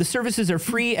 The services are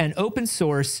free and open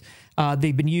source.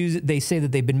 They say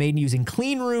that they've been made using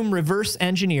clean room reverse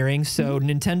engineering, so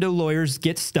Nintendo lawyers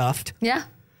get stuffed. Yeah.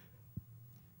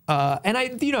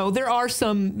 And there are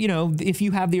some, if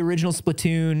you have the original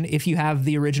Splatoon, if you have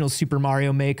the original Super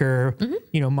Mario Maker,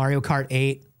 Mario Kart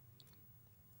 8,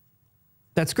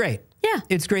 that's great. Yeah.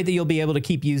 It's great that you'll be able to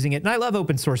keep using it. And I love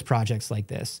open source projects like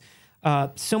this.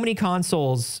 So many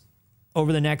consoles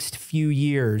over the next few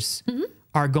years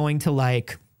are going to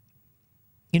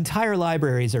entire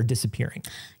libraries are disappearing.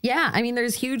 Yeah. I mean,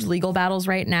 there's huge legal battles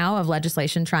right now of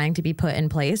legislation trying to be put in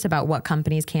place about what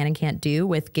companies can and can't do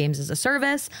with games as a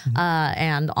service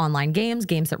and online games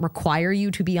that require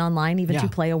you to be online even to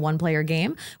play a one-player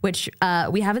game, which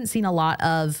we haven't seen a lot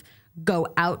of go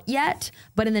out yet.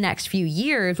 But in the next few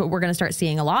years, what we're going to start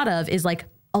seeing a lot of is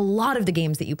a lot of the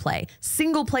games that you play,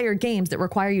 single player games that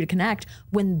require you to connect,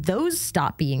 when those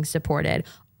stop being supported,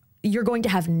 you're going to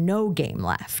have no game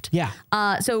left. Yeah.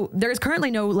 So there's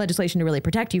currently no legislation to really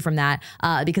protect you from that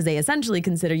because they essentially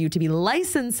consider you to be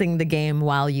licensing the game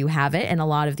while you have it in a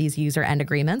lot of these user end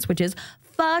agreements, which is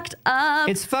fucked up.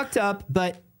 It's fucked up,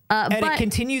 but it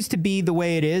continues to be the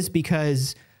way it is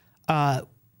because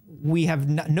we have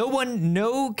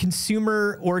no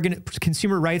consumer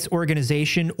rights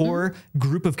organization or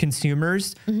group of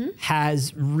consumers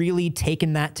has really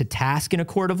taken that to task in a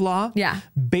court of law. Yeah.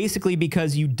 Basically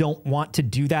because you don't want to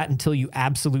do that until you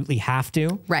absolutely have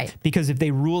to. Right. Because if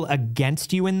they rule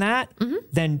against you in that,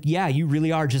 then yeah, you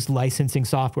really are just licensing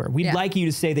software. We'd like you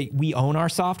to say that we own our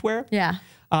software. Yeah.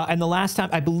 And the last time,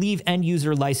 I believe end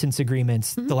user license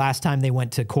agreements, the last time they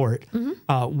went to court,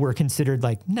 were considered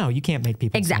no, you can't make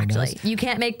people sign those. You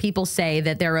can't make people say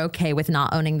that they're okay with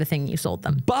not owning the thing you sold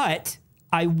them. But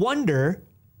I wonder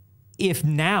if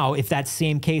that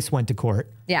same case went to court,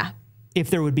 if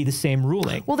there would be the same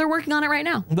ruling. Well, they're working on it right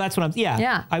now. That's what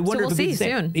Yeah. I wonder so we'll see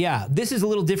soon. Yeah. This is a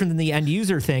little different than the end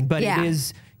user thing, but it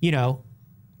is,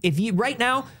 if you right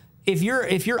now, if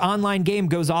your online game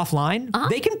goes offline,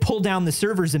 they can pull down the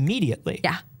servers immediately.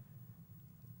 Yeah.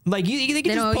 They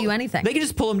don't owe you anything. They can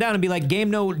just pull them down and be like, game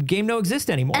no exist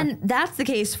anymore. And that's the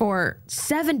case for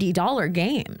 $70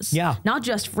 games. Yeah. Not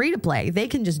just free to play. They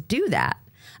can just do that.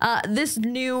 This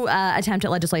new attempt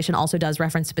at legislation also does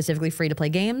reference specifically free-to-play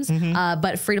games,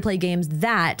 but free-to-play games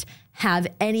that have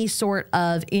any sort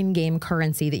of in-game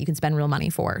currency that you can spend real money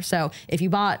for. So if you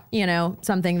bought,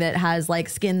 something that has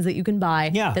skins that you can buy,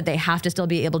 that they have to still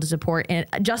be able to support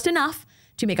just enough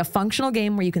to make a functional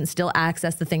game where you can still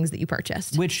access the things that you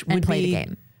purchased, which and would play be the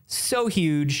game. So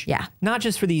huge. Yeah. Not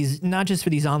just for these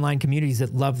online communities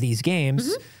that love these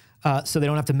games. so they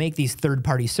don't have to make these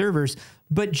third-party servers.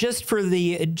 But just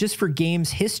for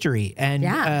games history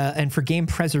and for game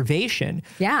preservation,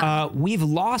 we've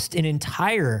lost an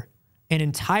entire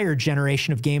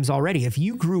generation of games already. If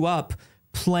you grew up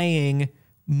playing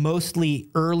mostly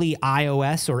early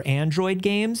iOS or Android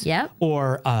games,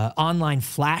 or online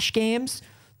Flash games,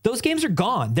 those games are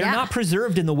gone. They're not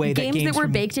preserved in the way that games that were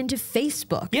baked into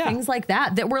Facebook, things like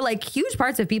that were like huge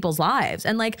parts of people's lives,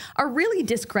 and like are really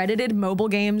discredited mobile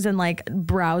games and like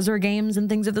browser games and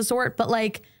things of the sort. But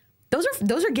like those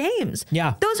are games.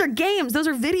 Yeah, those are games. Those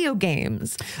are video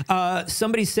games.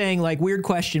 Somebody's saying like, weird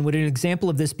question. Would an example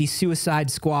of this be Suicide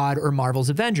Squad or Marvel's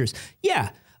Avengers?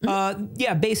 Yeah.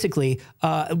 Yeah, basically,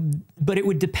 but it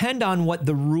would depend on what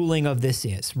the ruling of this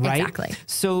is, right? Exactly.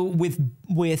 So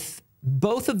with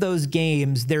both of those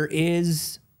games, there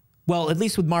is, well, at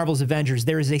least with Marvel's Avengers,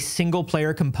 there is a single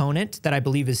player component that I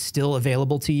believe is still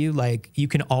available to you. Like you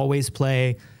can always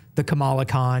play the Kamala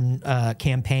Khan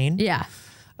campaign. Yeah.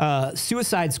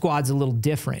 Suicide Squad's a little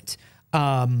different.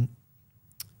 Somebody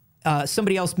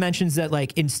else mentions that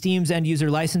like in Steam's end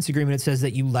user license agreement, it says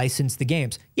that you license the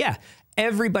games. Yeah.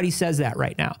 Everybody says that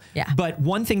right now. Yeah. But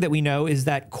one thing that we know is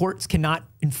that courts cannot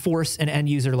enforce an end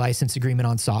user license agreement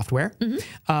on software.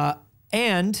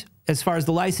 And as far as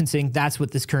the licensing, that's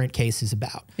what this current case is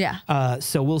about. Yeah.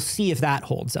 So we'll see if that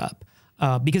holds up.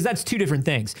 Because that's two different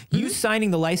things. You signing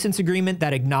the license agreement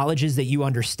that acknowledges that you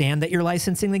understand that you're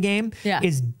licensing the game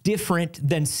is different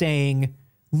than saying,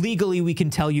 legally, we can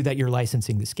tell you that you're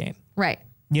licensing this game. Right.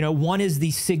 You know, one is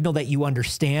the signal that you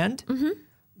understand.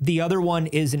 The other one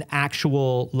is an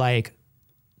actual like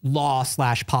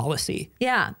law/policy.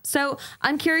 Yeah. So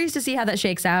I'm curious to see how that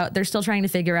shakes out. They're still trying to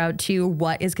figure out too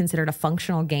what is considered a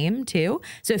functional game too.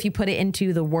 So if you put it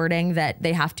into the wording that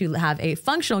they have to have a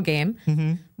functional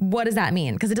game, what does that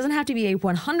mean? Because it doesn't have to be a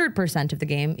 100% of the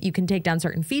game. You can take down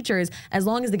certain features as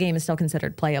long as the game is still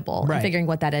considered playable. Right. And figuring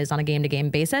what that is on a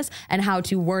game-to-game basis and how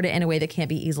to word it in a way that can't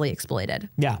be easily exploited.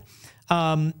 Yeah.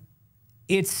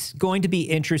 It's going to be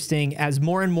interesting as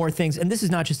more and more things, and this is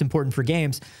not just important for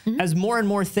games, as more and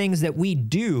more things that we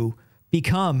do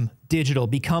become digital,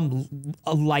 become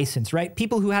a license, right?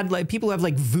 People who have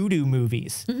like voodoo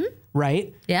movies,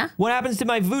 right? Yeah. What happens to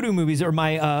my voodoo movies or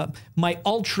my my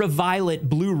ultraviolet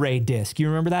Blu-ray disc? You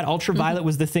remember that? Ultraviolet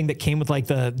was the thing that came with like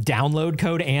the download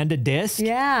code and a disc.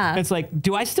 Yeah. It's like,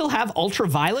 do I still have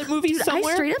ultraviolet movies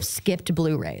somewhere? I straight up skipped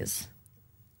Blu-rays.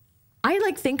 I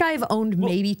like think I've owned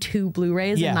maybe 2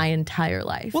 Blu-rays in my entire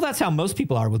life. Well, that's how most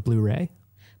people are with Blu-ray.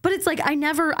 But it's like I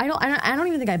don't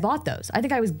even think I bought those. I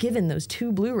think I was given those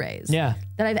 2 Blu-rays that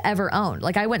I've ever owned.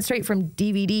 Like I went straight from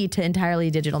DVD to entirely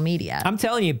digital media. I'm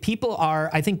telling you,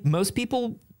 I think most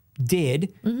people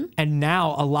did, and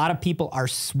now a lot of people are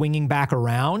swinging back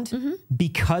around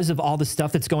because of all the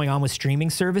stuff that's going on with streaming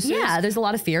services. Yeah, there's a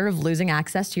lot of fear of losing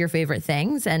access to your favorite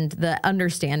things and the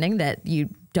understanding that you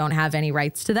don't have any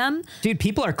rights to them. Dude,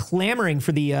 people are clamoring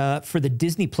for the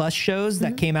Disney Plus shows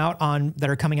that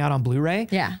are coming out on Blu-ray.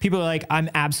 Yeah. People are like, I'm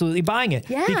absolutely buying it.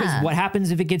 Yeah. Because what happens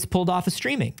if it gets pulled off of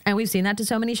streaming? And we've seen that to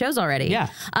so many shows already. Yeah.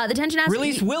 The Tension asks,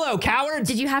 Release Willow, cowards!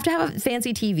 Did you have to have a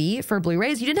fancy TV for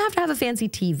Blu-rays? You didn't have to have a fancy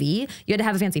TV. You had to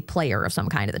have a fancy player of some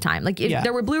kind at the time. Like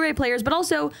there were Blu-ray players, but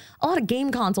also a lot of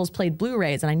game consoles played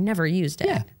Blu-rays, and I never used it.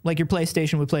 Yeah. Like your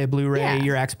PlayStation would play a Blu-ray,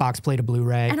 your Xbox played a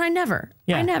Blu-ray. And I never.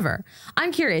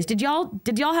 I'm curious. Did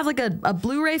y'all have like a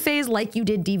Blu-ray phase like you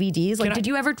did DVDs? Like, did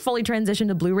you ever fully transition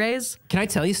to Blu-rays? Can I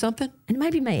tell you something? It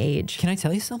might be my age. Can I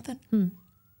tell you something?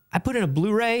 I put in a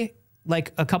Blu-ray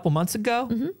like a couple months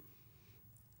ago.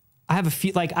 I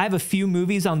have a few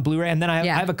movies on Blu-ray, and then I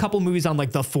have a couple movies on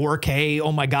like the 4K,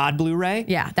 oh my God, Blu-ray.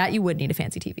 Yeah, that you would need a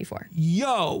fancy TV for.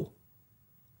 Yo,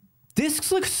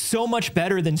 discs look so much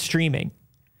better than streaming.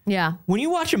 Yeah. When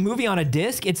you watch a movie on a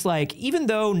disc, it's like, even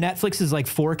though Netflix is like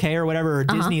 4K or whatever, or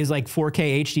Disney is like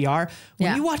 4K HDR,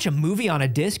 when you watch a movie on a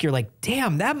disc, you're like,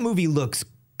 damn, that movie looks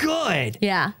good.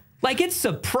 Yeah. Like, it's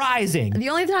surprising. The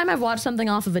only time I've watched something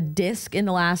off of a disc in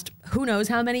the last who knows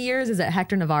how many years is at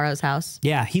Hector Navarro's house.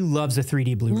 Yeah, he loves a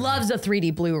 3D Blu-ray. Loves a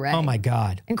 3D Blu-ray. Oh my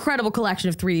God. Incredible collection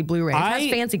of 3D Blu-rays.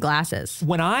 Has fancy glasses.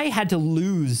 When I had to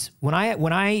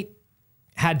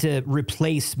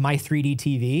replace my 3D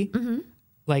TV,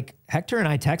 like Hector and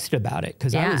I texted about it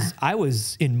because I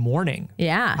was in mourning.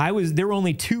 Yeah. There were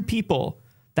only 2 people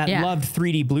that loved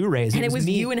 3D Blu-rays. And it was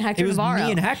you and Hector Navarro. It was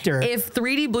me and Hector. If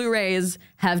 3D Blu-rays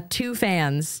have 2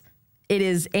 fans, it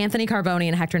is Anthony Carboni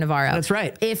and Hector Navarro. That's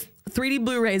right. If 3D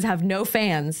Blu-rays have no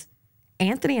fans,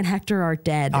 Anthony and Hector are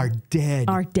dead. Are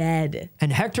dead.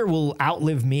 And Hector will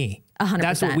outlive me. 100%.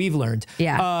 That's what we've learned.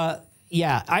 Yeah.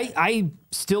 I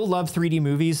still love 3D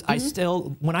movies. I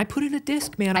still, when I put in a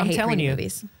disc, man, I'm telling you.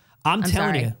 Movies. I'm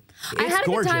telling you. I had a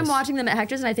gorgeous. good time watching them at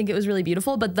Hector's, and I think it was really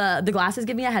beautiful, but the glasses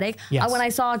give me a headache. Yes. When I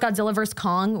saw Godzilla vs.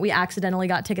 Kong, we accidentally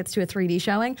got tickets to a 3D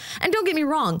showing. And don't get me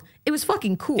wrong, it was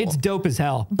fucking cool. It's dope as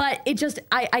hell. But it just,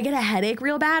 I get a headache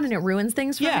real bad, and it ruins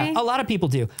things for me. Yeah, a lot of people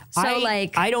do. So,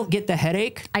 I don't get the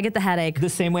headache. I get the headache. The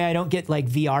same way I don't get like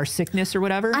VR sickness or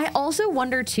whatever. I also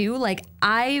wonder too, like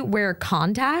I wear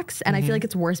contacts, and I feel like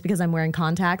it's worse because I'm wearing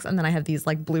contacts, and then I have these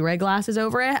like Blu-ray glasses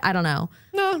over it. I don't know.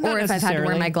 No, not or if I've had to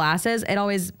wear my glasses, it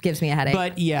always gives me a headache.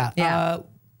 But yeah.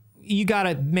 You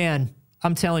gotta, man,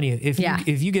 I'm telling you, if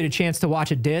you get a chance to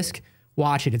watch a disc,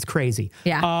 watch it. It's crazy.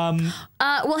 Yeah.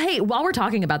 Well, hey, while we're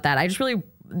talking about that,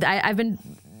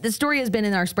 the story has been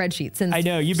in our spreadsheet since I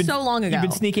know, you've been so long ago. You've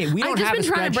been sneaking. We don't have a spreadsheet. I've just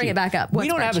been trying to bring it back up. We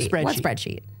don't have a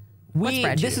spreadsheet. What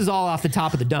spreadsheet? This is all off the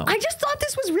top of the dome. I just thought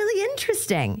this was really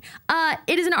interesting.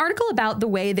 It is an article about the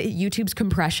way that YouTube's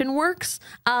compression works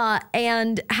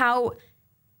and how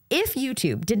if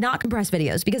YouTube did not compress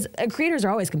videos, because creators are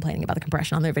always complaining about the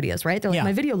compression on their videos, right? They're like,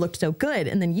 my video looked so good,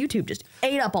 and then YouTube just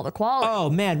ate up all the quality. Oh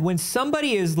man, when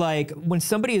somebody is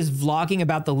vlogging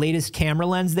about the latest camera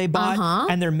lens they bought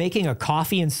and they're making a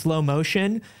coffee in slow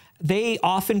motion, they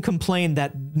often complain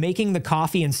that making the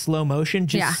coffee in slow motion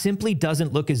just simply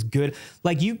doesn't look as good.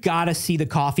 Like you gotta see the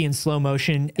coffee in slow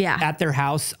motion at their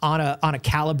house on a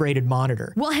calibrated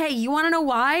monitor. Well, hey, you wanna know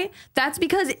why? That's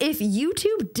because if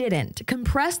YouTube didn't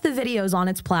compress the videos on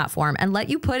its platform and let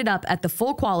you put it up at the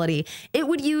full quality, it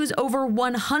would use over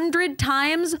 100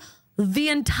 times the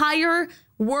entire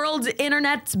world's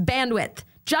internet's bandwidth.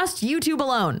 Just YouTube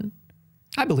alone.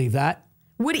 I believe that.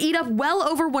 Would eat up well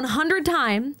over 100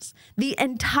 times the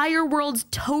entire world's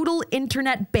total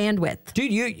internet bandwidth.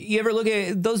 Dude, you ever look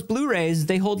at those Blu-rays?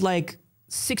 They hold like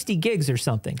 60 gigs or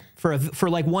something for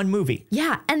like one movie.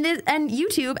 Yeah, and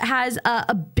YouTube has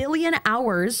a billion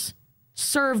hours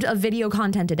served of video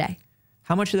content a day.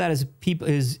 How much of that is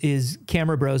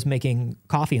camera bros making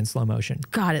coffee in slow motion?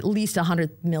 God, at least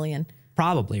 100 million.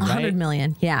 Probably, right? 100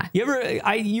 million, yeah.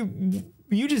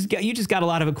 You just got a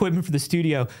lot of equipment for the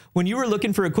studio. When you were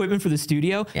looking for equipment for the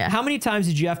studio, how many times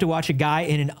did you have to watch a guy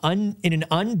in an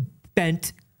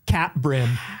unbent cap brim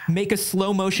make a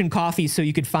slow motion coffee so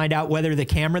you could find out whether the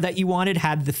camera that you wanted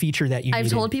had the feature that you needed?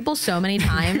 I've told people so many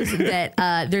times that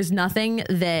there's nothing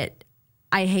that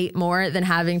I hate more than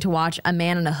having to watch a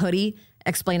man in a hoodie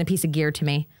explain a piece of gear to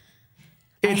me.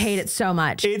 I hate it so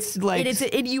much. It's like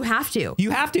you have to. You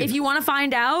have to. If you want to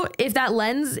find out if that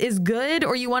lens is good,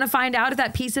 or you want to find out if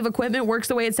that piece of equipment works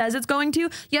the way it says it's going to,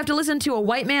 you have to listen to a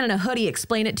white man in a hoodie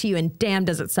explain it to you, and damn,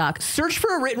 does it suck. Search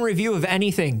for a written review of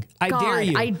anything. I dare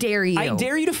you. I dare you. I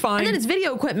dare you to find. And then it's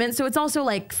video equipment, so it's also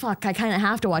like, fuck, I kind of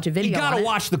have to watch a video. You gotta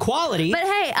watch the quality. But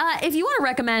hey, if you want to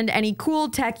recommend any cool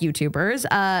tech YouTubers,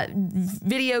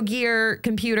 video gear,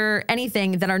 computer,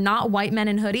 anything that are not white men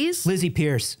in hoodies, Lizzie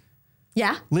Pierce.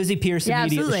 Yeah. Lizzie Pierce,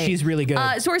 absolutely. She's really good.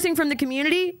 Sourcing from the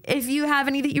community, if you have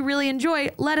any that you really enjoy,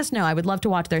 let us know. I would love to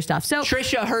watch their stuff. So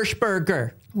Trisha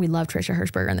Hirschberger. We love Trisha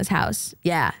Hirschberger in this house.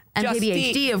 Yeah. And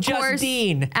PhD, of course.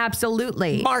 Justine.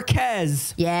 Absolutely.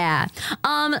 Marquez. Yeah.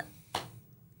 To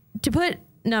put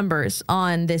numbers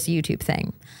on this YouTube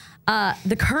thing,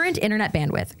 the current internet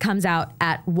bandwidth comes out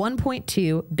at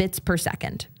 1.2 bits per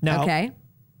second. No. Okay.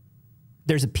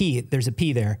 There's a P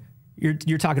there.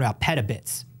 You're talking about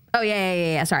petabits. Oh,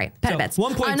 yeah. Sorry. Petabits. So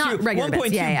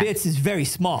 1.2 bits is very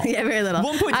small. Yeah, very little.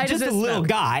 1.2 just a little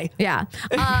guy. Yeah.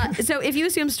 So if you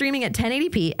assume streaming at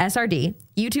 1080p SRD,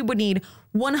 YouTube would need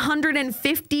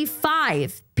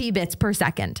 155 p-bits per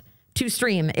second to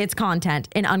stream its content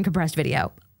in uncompressed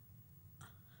video.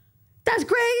 That's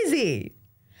crazy.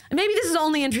 Maybe this is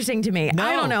only interesting to me. No.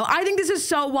 I don't know. I think this is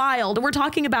so wild. We're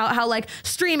talking about how like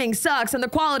streaming sucks and the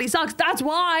quality sucks. That's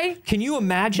why. Can you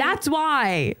imagine? That's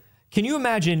why. Can you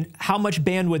imagine how much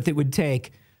bandwidth it would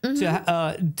take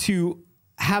to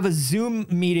have a Zoom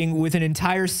meeting with an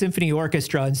entire symphony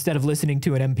orchestra instead of listening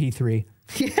to an MP3?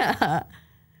 Yeah.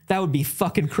 That would be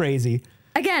fucking crazy.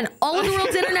 Again, all of the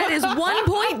world's internet is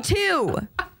 1.2.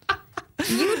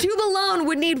 YouTube alone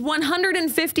would need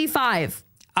 155.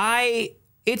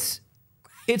 It's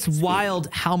wild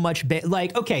how much,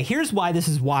 okay, here's why this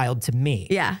is wild to me.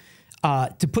 Yeah.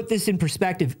 To put this in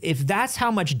perspective, if that's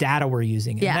how much data we're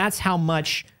using, and that's how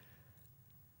much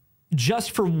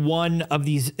just for one of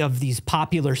these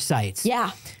popular sites. Yeah.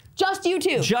 Just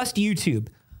YouTube. Just YouTube.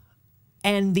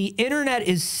 And the internet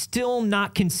is still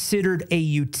not considered a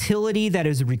utility that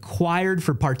is required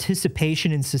for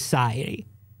participation in society.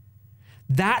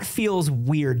 That feels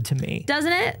weird to me.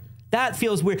 Doesn't it? That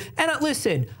feels weird. And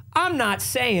listen, I'm not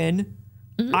saying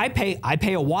I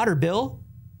pay a water bill.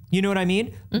 You know what I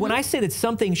mean? When I say that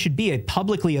something should be a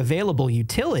publicly available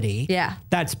utility,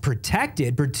 that's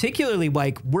protected, particularly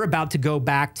like we're about to go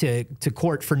back to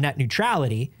court for net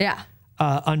neutrality.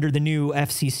 Under the new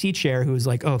FCC chair, who was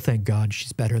like, oh, thank God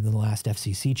she's better than the last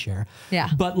FCC chair.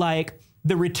 But like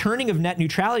the returning of net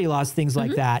neutrality laws, things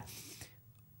like that.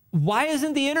 Why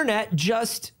isn't the internet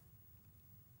just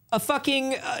a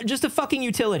fucking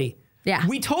utility?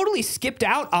 We totally skipped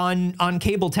out on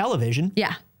cable television.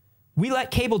 We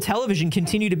let cable television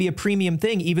continue to be a premium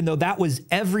thing, even though that was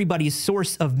everybody's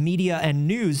source of media and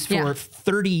news for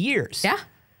 30 years.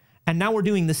 And now we're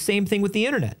doing the same thing with the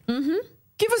internet.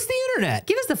 Give us the internet.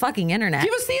 Give us the fucking internet.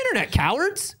 Give us the internet,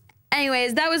 cowards.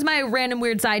 Anyways, that was my random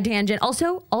weird side tangent.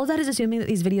 Also, all of that is assuming that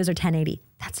these videos are 1080.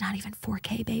 That's not even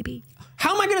 4K, baby.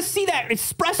 How am I going to see that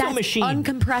espresso machine?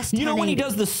 Uncompressed. You know when he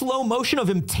does the slow motion of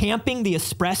him tamping the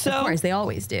espresso? Of course, they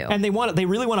always do. And they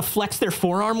really want to flex their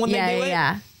forearm when they do it?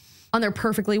 Yeah. On their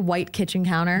perfectly white kitchen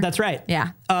counter. That's right.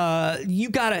 You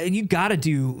gotta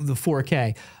do the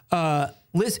 4K.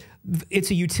 Liz, it's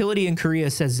a utility in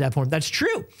Korea, says Zephorn. That's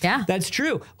true. That's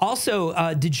true.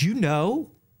 Also, did you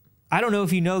know? I don't know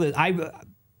if you know that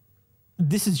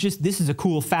this is a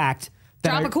cool fact.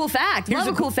 Drop a cool fact. Love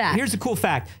a cool fact. Here's a cool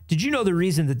fact. Did you know the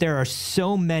reason that there are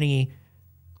so many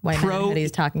white men that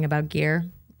he's talking about gear?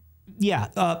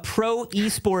 Pro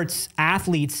esports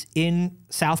athletes in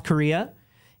South Korea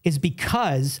is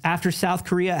because after South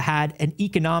Korea had an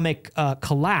economic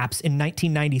collapse in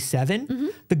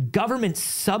 1997, the government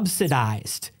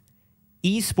subsidized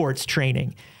esports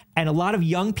training. And a lot of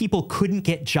young people couldn't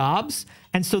get jobs.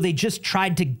 And so they just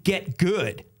tried to get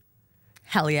good.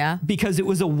 Hell yeah. Because it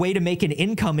was a way to make an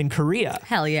income in Korea.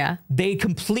 Hell yeah. They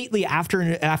completely, after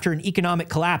an economic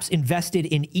collapse, invested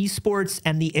in esports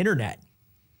and the internet.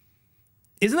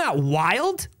 Isn't that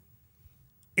wild?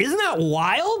 Isn't that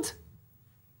wild?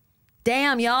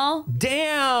 Damn, y'all.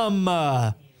 Damn.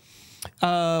 That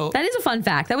is a fun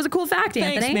fact. That was a cool fact,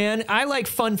 Anthony. Thanks, man. I like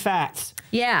fun facts.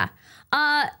 Yeah.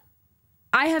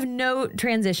 I have no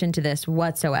transition to this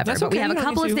whatsoever. That's okay. But we have a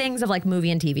couple of things of like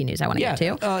movie and TV news I want to get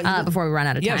to before we run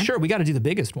out of time. Yeah, sure. We got to do the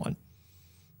biggest one.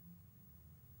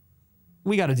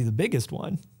 We got to do the biggest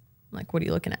one. Like, what are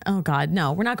you looking at? Oh, God.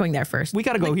 No, we're not going there first. We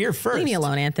got to go here first. Leave me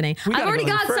alone, Anthony. I've already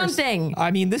got something.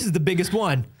 I mean, this is the biggest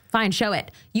one. Fine, show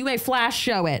it. You may flash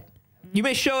show it. You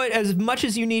may show it as much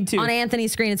as you need to. On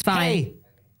Anthony's screen, it's fine. Hey,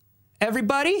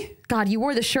 everybody. God, you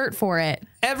wore the shirt for it.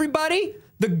 Everybody,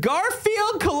 the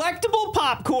Garfield collectible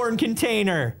popcorn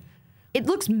container. It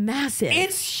looks massive.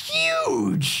 It's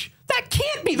huge. That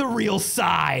can't be the real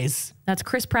size. That's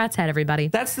Chris Pratt's head, everybody.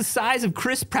 That's the size of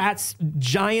Chris Pratt's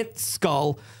giant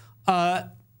skull.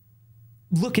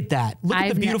 Look at that. Look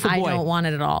at the beautiful boy. I don't want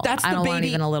it at all. I don't want it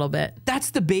even a little bit.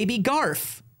 That's the baby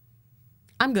Garf.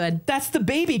 I'm good. That's the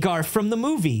baby Garf from the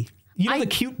movie. You know the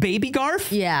cute baby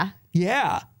Garf? Yeah.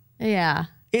 Yeah. Yeah.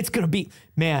 It's going to be,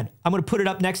 man, I'm going to put it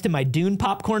up next to my Dune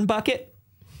popcorn bucket.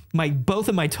 Both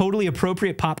of my totally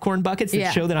appropriate popcorn buckets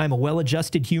that show that I'm a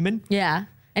well-adjusted human. Yeah.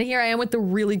 And here I am with the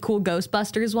really cool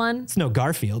Ghostbusters one. It's no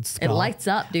Garfield skull. It lights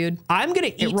up, dude.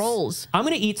 It rolls. I'm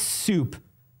going to eat soup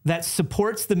that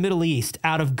supports the Middle East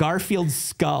out of Garfield's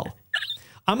skull.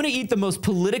 I'm going to eat the most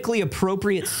politically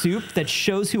appropriate soup that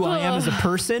shows who I am as a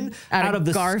person out of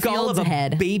the skull of a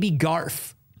head. Baby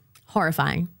Garf.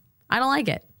 Horrifying. I don't like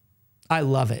it. I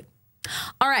love it.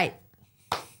 All right.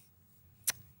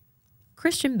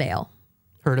 Christian Bale.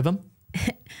 Heard of him?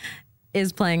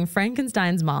 Is playing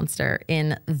Frankenstein's monster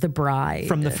in The Bride.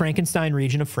 From the Frankenstein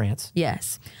region of France.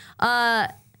 Yes.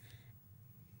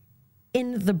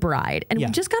 In The Bride. And we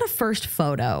just got a first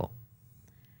photo.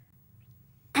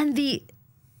 And the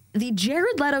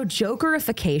Jared Leto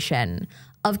Jokerification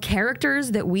of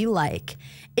characters that we like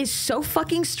is so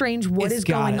fucking strange. What is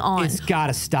going on? It's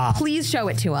gotta stop. Please show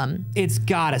it to him. It's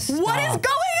gotta stop. What is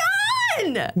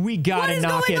going on? We gotta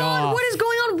knock it off. What is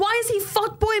going on? Why is he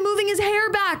fuckboy moving his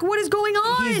hair back? What is going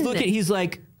on?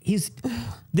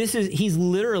 He's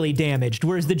literally damaged.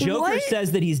 Whereas the Joker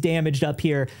says that he's damaged up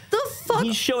here. The fuck?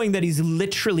 He's showing that he's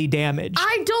literally damaged.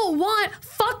 I don't want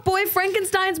fuckboy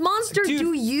Frankenstein's monster. Dude,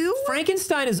 do you?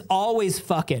 Frankenstein is always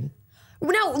fucking.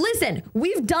 Now, listen,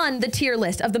 we've done the tier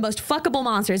list of the most fuckable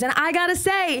monsters, and I gotta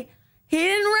say, he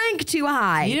didn't rank too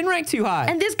high. He didn't rank too high.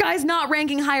 And this guy's not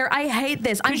ranking higher. I hate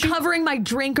this. I'm covering my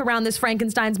drink around this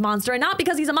Frankenstein's monster, and not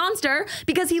because he's a monster,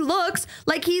 because he looks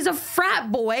like he's a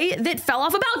frat boy that fell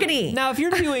off a balcony. Now, if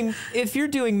you're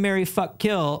doing Mary Fuck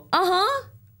Kill,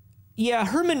 yeah,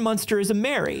 Herman Munster is a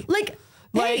Mary. Like,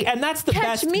 Like, and that's the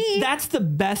catch best. me. That's the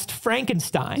best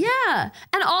Frankenstein. Yeah.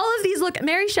 And all of these, look,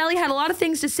 Mary Shelley had a lot of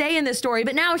things to say in this story,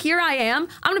 but now here I am.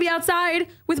 I'm going to be outside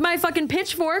with my fucking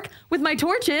pitchfork, with my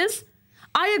torches.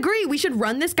 I agree. We should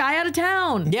run this guy out of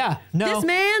town. Yeah. No. This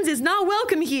man's is not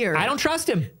welcome here. I don't trust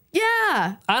him. Yeah.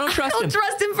 I don't trust him. I don't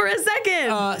trust him for a second.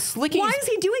 Why is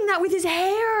he doing that with his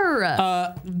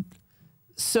hair?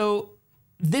 So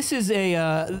this is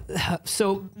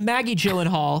so Maggie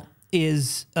Gyllenhaal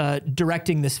is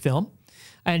directing this film,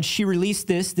 and she released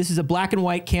this. This is a black and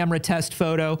white camera test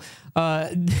photo.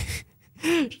 Guys,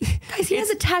 he has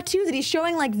a tattoo that he's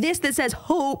showing like this that says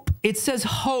hope. It says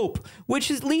hope,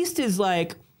 which at least is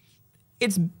like,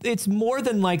 it's more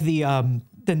than like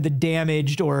than the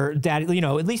damaged or at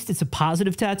least it's a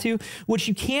positive tattoo. What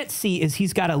you can't see is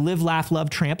he's got a live, laugh, love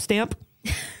tramp stamp.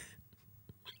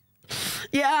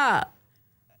 Yeah.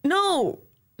 No.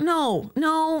 Nobody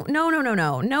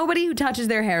who touches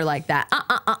their hair like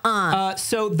that.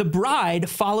 So the bride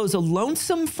follows a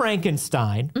lonesome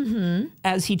Frankenstein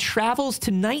as he travels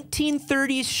to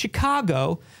 1930s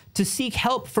Chicago to seek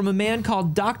help from a man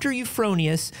called Dr.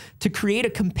 Euphronius to create a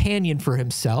companion for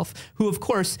himself, who, of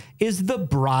course, is the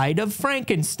bride of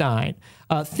Frankenstein.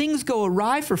 Things go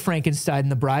awry for Frankenstein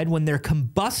and the bride when their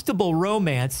combustible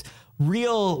romance,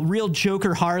 real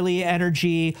Joker Harley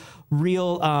energy,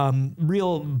 real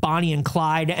Bonnie and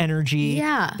Clyde energy.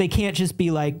 Yeah. They can't just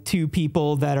be like two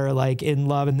people that are like in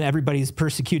love and everybody's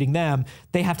persecuting them.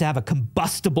 They have to have a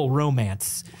combustible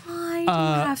romance. Why do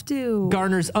you have to?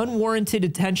 Garners unwarranted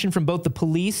attention from both the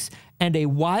police and a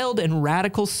wild and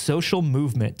radical social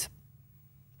movement.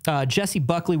 Jessie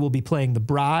Buckley will be playing the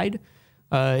bride.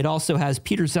 It also has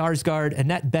Peter Sarsgaard,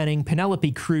 Annette Bening,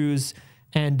 Penelope Cruz,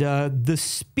 and the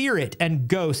spirit and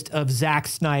ghost of Zack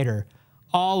Snyder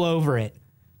all over it,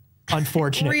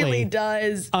 unfortunately. It really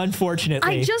does.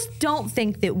 Unfortunately. I just don't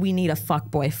think that we need a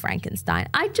fuckboy Frankenstein.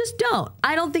 I just don't.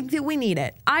 I don't think that we need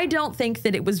it. I don't think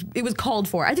that it was called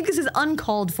for. I think this is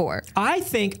uncalled for. I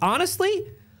think, honestly,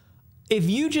 if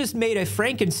you just made a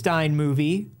Frankenstein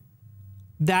movie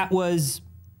that was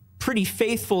pretty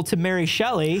faithful to Mary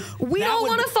Shelley. We don't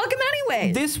want to fuck him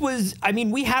anyway. This was, I mean,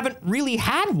 we haven't really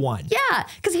had one. Yeah,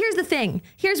 because here's the thing.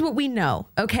 Here's what we know,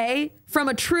 okay? From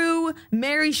a true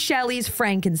Mary Shelley's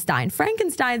Frankenstein.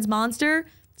 Frankenstein's monster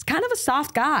is kind of a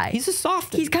soft guy. He's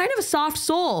He's kind of a soft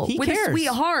soul with cares. a sweet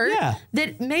heart Yeah.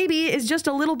 that maybe is just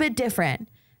a little bit different.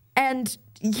 And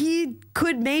he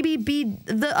could maybe be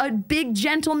a big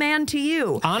gentleman to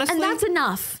you. Honestly. And that's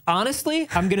enough. Honestly,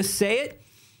 I'm going to say it.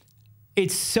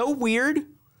 It's so weird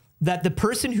that the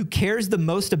person who cares the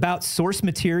most about source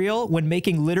material when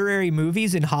making literary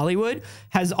movies in Hollywood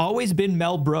has always been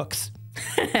Mel Brooks.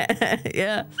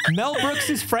 Yeah. Mel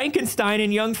Brooks' Frankenstein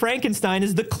in Young Frankenstein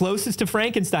is the closest to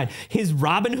Frankenstein. His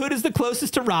Robin Hood is the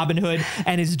closest to Robin Hood,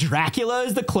 and his Dracula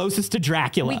is the closest to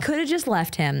Dracula. We could have just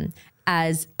left him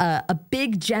as a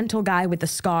big, gentle guy with a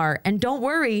scar, and don't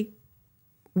worry,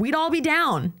 we'd all be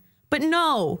down. But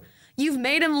no. You've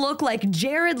made him look like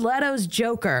Jared Leto's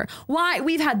Joker. Why?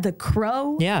 We've had The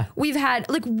Crow. Yeah. We've had,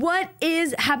 like, what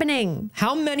is happening?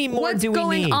 How many more What's do we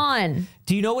need? going on?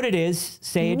 Do you know what it is,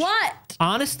 Saige? What?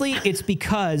 Honestly, it's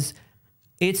because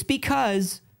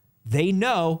they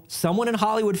know someone in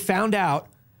Hollywood found out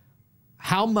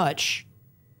how much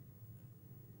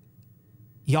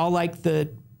y'all like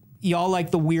the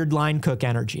weird line cook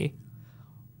energy.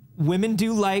 Women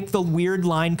do like the weird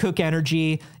line cook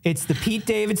energy. It's the Pete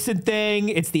Davidson thing.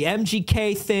 It's the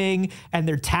MGK thing, and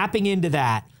they're tapping into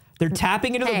that. They're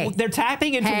tapping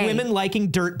into women liking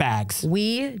dirt bags.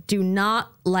 We do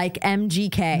not like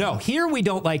MGK. No, here we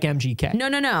don't like MGK.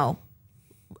 No.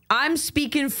 I'm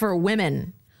speaking for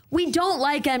women. We don't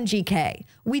like MGK.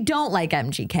 We don't like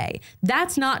MGK.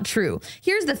 That's not true.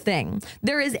 Here's the thing.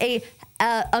 There is a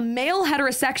male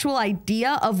heterosexual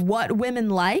idea of what women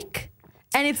like.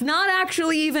 And it's not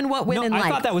actually even what women like. I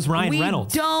thought that was Ryan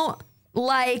Reynolds. We don't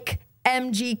like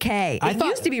MGK. It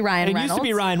used to be Ryan Reynolds. It used to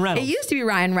be Ryan Reynolds. It used to be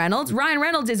Ryan Reynolds. Ryan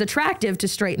Reynolds is attractive to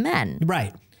straight men.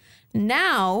 Right.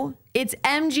 Now it's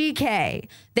MGK.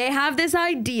 They have this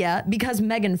idea because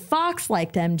Megan Fox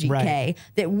liked MGK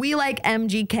that we like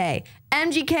MGK.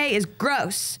 MGK is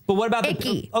gross. But what about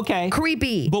icky?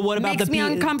 Creepy. But what about makes me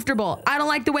uncomfortable? I don't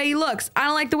like the way he looks. I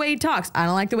don't like the way he talks. I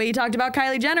don't like the way he talked about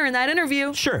Kylie Jenner in that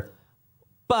interview. Sure.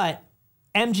 But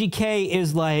MGK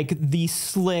is like the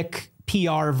slick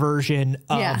PR version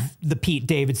of the Pete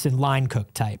Davidson line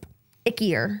cook type.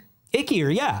 Ickier,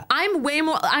 yeah. I'm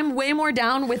way more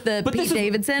down with the Pete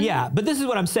Davidson. Yeah, but this is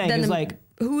what I'm saying is like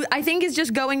who I think is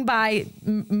just going by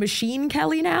Machine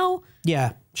Kelly now.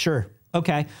 Yeah, sure.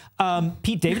 Okay.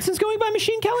 Pete Davidson's going by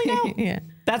Machine Kelly now? Yeah.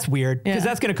 That's weird because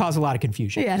that's going to cause a lot of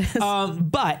confusion. Yeah, it is.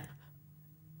 But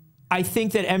I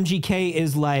think that MGK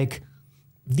is like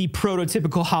the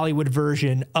prototypical Hollywood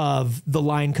version of the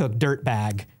line cook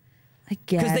dirtbag. I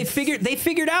guess. Because they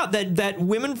figured out that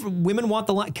women want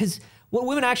the line, because what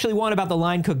women actually want about the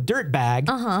line cook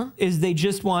dirtbag is they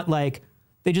just want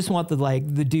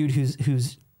the dude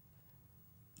who's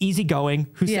easygoing,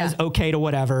 who says okay to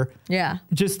whatever. Yeah.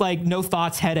 Just like no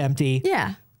thoughts, head empty.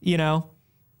 Yeah. You know,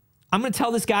 I'm going to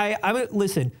tell this guy,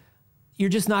 listen, you're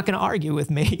just not going to argue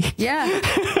with me. Yeah.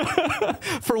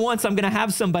 For once, I'm going to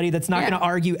have somebody that's not going to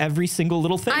argue every single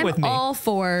little thing with me. I'm all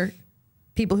for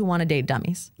people who want to date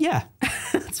dummies. Yeah.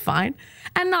 That's fine.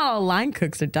 And not all line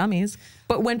cooks are dummies.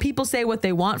 But when people say what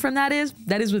they want from that is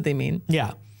what they mean.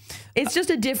 Yeah. It's just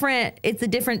a different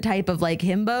type of like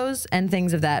himbos and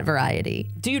things of that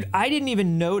variety. Dude, I didn't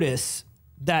even notice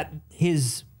that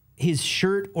his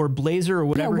shirt or blazer or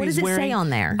whatever what he's does it wearing. say on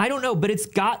there? I don't know, but it's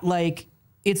got like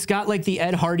the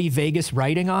Ed Hardy Vegas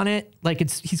writing on it. Like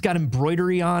he's got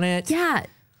embroidery on it. Yeah.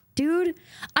 Dude,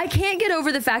 I can't get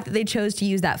over the fact that they chose to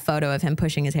use that photo of him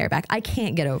pushing his hair back. I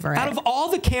can't get over it. Out of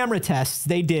all the camera tests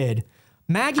they did,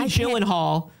 Maggie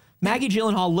Gyllenhaal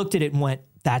looked at it and went,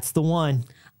 "That's the one.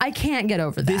 I can't get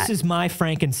over that. This is my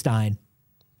Frankenstein."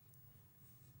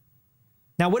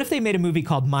 Now, what if they made a movie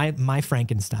called My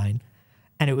Frankenstein,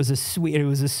 and it was a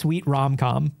sweet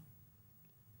rom-com?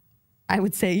 I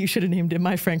would say you should have named it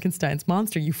My Frankenstein's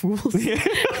Monster, you fools.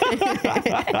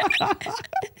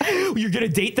 You're gonna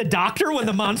date the doctor when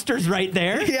the monster's right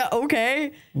there? Yeah,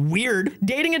 okay. Weird.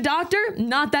 Dating a doctor,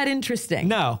 not that interesting.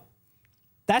 No.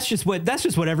 That's just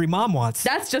what every mom wants.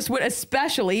 That's just what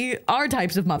especially our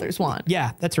types of mothers want.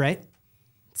 Yeah, that's right.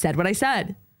 Said what I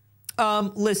said.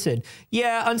 Listen.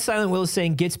 Yeah, Unsilent Will is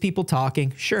saying gets people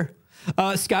talking. Sure.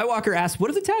 Skywalker asked, what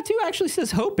if the tattoo actually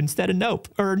says hope instead of nope?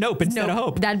 Or nope instead of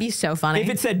hope? That'd be so funny. If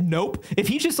it said nope, if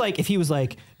he was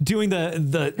like doing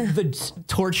the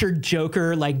tortured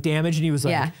Joker like damage and he was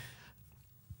like,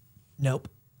 nope.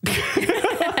 Hear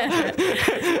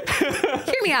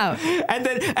me out. And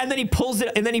then he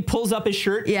pulls up his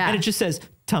shirt and it just says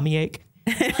tummy ache.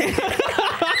 Hear me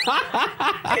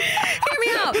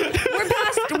out.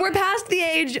 We're past the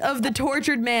age of the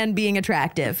tortured man being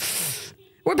attractive.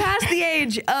 We're past the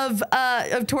age of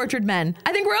tortured men.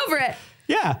 I think we're over it.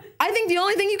 Yeah. I think the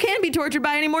only thing you can be tortured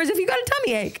by anymore is if you got a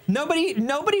tummy ache.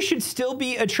 Nobody should still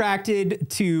be attracted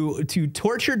to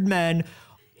tortured men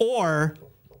or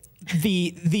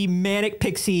the manic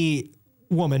pixie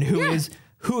woman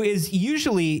who is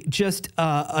usually just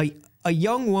a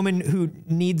young woman who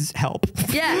needs help.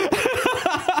 Yeah.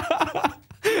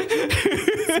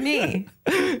 It's me.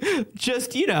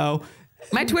 Just, you know.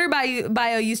 My Twitter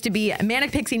bio used to be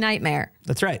Manic Pixie Nightmare.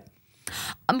 That's right.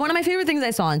 One of my favorite things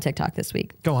I saw on TikTok this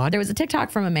week. Go on. There was a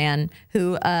TikTok from a man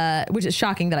who, which is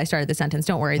shocking that I started the sentence.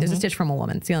 Don't worry. There's a stitch from a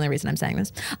woman. It's the only reason I'm saying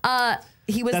this.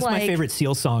 That's my favorite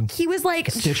Seal song. He was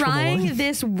like trying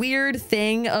this weird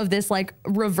thing of this like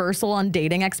reversal on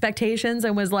dating expectations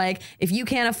and was like, if you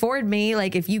can't afford me,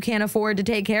 like if you can't afford to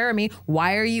take care of me,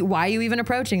 why are you even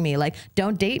approaching me? Like,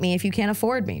 don't date me if you can't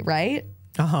afford me, right?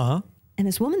 Uh-huh. And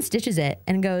this woman stitches it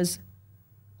and goes,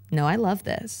 no, I love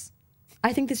this.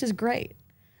 I think this is great.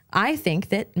 I think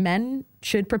that men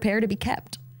should prepare to be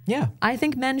kept. Yeah. I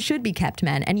think men should be kept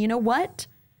men. And you know what?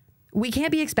 We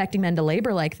can't be expecting men to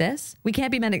labor like this. We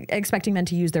can't be expecting men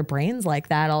to use their brains like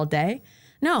that all day.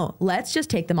 No, let's just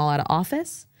take them all out of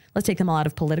office. Let's take them all out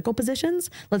of political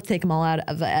positions. Let's take them all out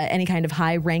of any kind of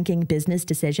high-ranking business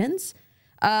decisions.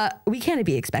 We can't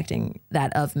be expecting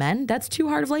that of men. That's too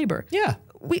hard of labor. Yeah.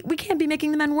 We can't be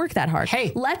making the men work that hard.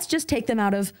 Hey. Let's just take them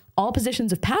out of all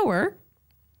positions of power.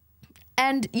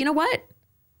 And you know what?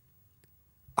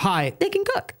 Hi. They can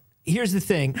cook. Here's the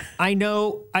thing. I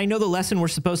know the lesson we're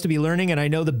supposed to be learning, and I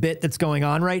know the bit that's going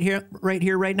on right here,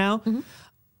 right now. Mm-hmm.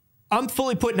 I'm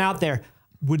fully putting out there.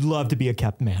 Would love to be a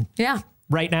kept man. Yeah.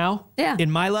 Right now. Yeah. In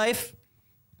my life.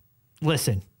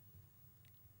 Listen.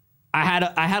 I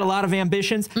had a lot of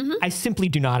ambitions. Mm-hmm. I simply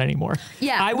do not anymore.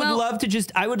 Yeah. I would love to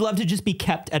just be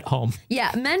kept at home.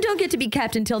 Yeah. Men don't get to be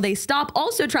kept until they stop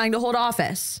also trying to hold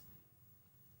office.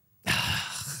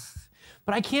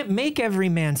 But I can't make every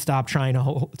man stop trying to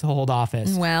hold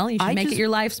office. Well, you should make it your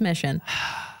life's mission.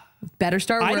 Better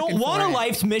start working. I don't want a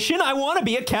life's mission. I want to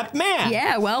be a kept man.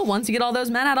 Yeah, well, once you get all those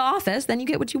men out of office, then you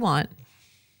get what you want.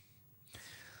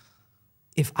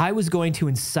 If I was going to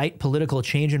incite political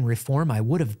change and reform, I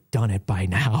would have done it by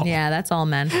now. Yeah, that's all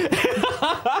men.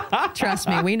 Trust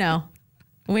me, we know.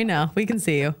 We know. We can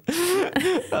see you.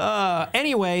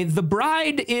 Anyway, The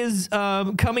Bride is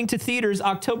coming to theaters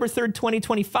October 3rd,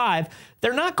 2025.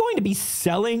 They're not going to be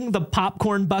selling the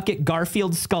popcorn bucket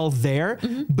Garfield skull there,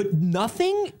 but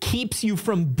nothing keeps you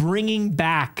from bringing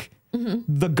back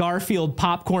the Garfield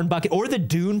popcorn bucket or the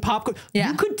Dune popcorn. Yeah.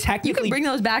 You could technically bring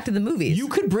those back to the movies. You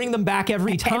could bring them back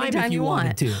every time if you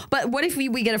wanted to. But what if we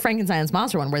get a Frankenstein's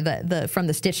monster one where the from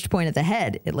the stitched point at the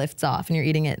head it lifts off and you're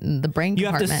eating it in the brain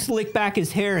compartment? You have to slick back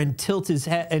his hair and tilt his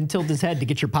head to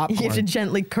get your popcorn. You have to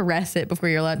gently caress it before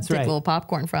you're allowed to take a little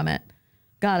popcorn from it.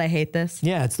 God, I hate this.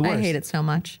 Yeah, it's the worst. I hate it so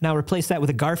much. Now replace that with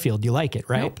a Garfield. You like it,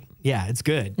 right? Nope. Yeah, it's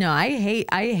good. No, I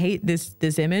hate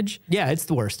this image. Yeah, it's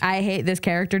the worst. I hate this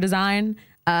character design.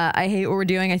 I hate what we're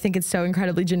doing. I think it's so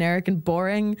incredibly generic and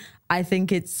boring. I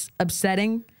think it's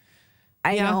upsetting.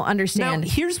 I don't understand. Now,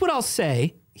 here's what I'll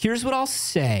say.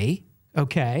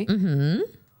 Okay.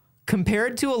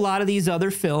 Compared to a lot of these other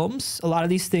films, a lot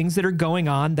of these things that are going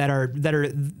on that are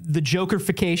the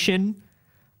Jokerification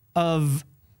of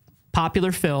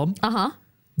popular film.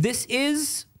 This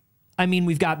is, I mean,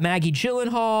 we've got Maggie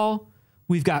Gyllenhaal,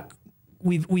 we've got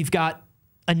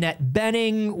Annette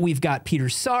Bening, we've got Peter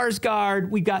Sarsgaard,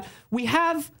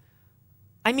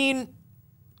 I mean,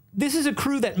 this is a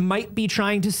crew that might be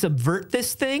trying to subvert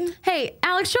this thing. Hey,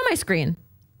 Alex, show my screen.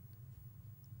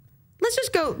 Let's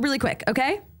just go really quick,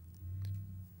 okay?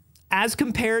 As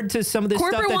compared to some of this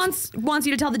Corporate stuff wants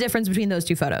you to tell the difference between those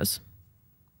two photos.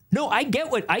 No, I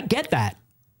get that.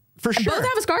 For sure. Both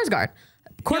have a Skarsgård.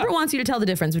 Corporate wants you to tell the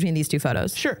difference between these two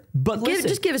photos. Sure. But listen,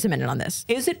 just give us a minute on this.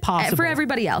 Is it possible? For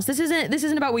everybody else. This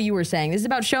isn't about what you were saying. This is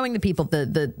about showing the people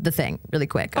the thing really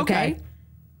quick. Okay.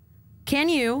 Can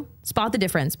you spot the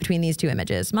difference between these two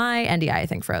images? My NDI, I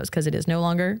think, froze because it is no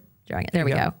longer showing it. There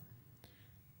we go.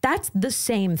 That's the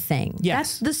same thing.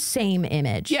 Yes. That's the same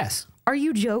image. Yes. Are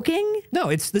you joking? No,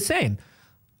 it's the same.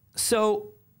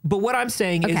 So, but what I'm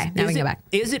saying is, now we can go back.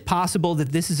 Is it possible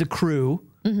that this is a crew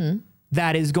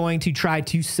that is going to try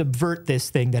to subvert this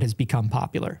thing that has become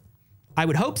popular? I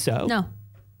would hope so. No.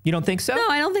 You don't think so? No,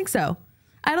 I don't think so.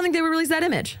 I don't think they would release that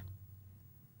image.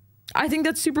 I think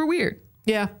that's super weird.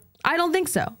 Yeah. I don't think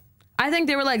so. I think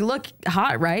they were like, look,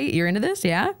 hot, right? You're into this?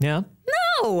 Yeah? Yeah.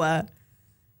 No.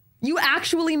 You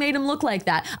actually made him look like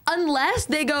that. Unless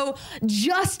they go,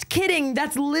 just kidding.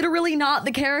 That's literally not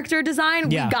the character design.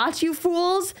 Yeah. We got you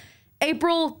fools.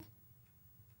 April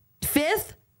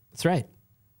 5th? That's right.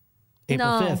 April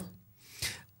 5th.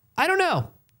 I don't know.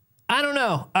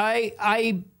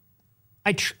 I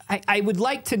would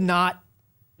like to not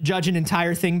judge an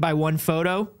entire thing by one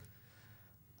photo.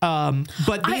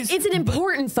 But it's an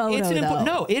important photo. It's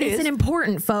an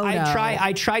important photo.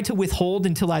 I try to withhold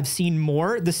until I've seen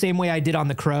more, the same way I did on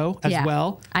The Crow as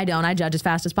well. I don't. I judge as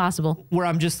fast as possible. Where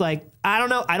I'm just like, I don't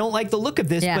know. I don't like the look of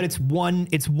this, but it's one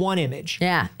image.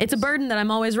 Yeah. It's a burden that I'm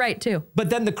always right too.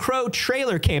 But then the Crow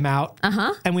trailer came out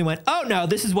and we went, oh no,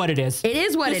 this is what it is. It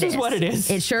is what it is. This is what it is.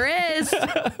 It sure is.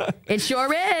 It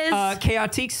sure is.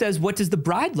 Chaotique says, what does the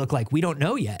bride look like? We don't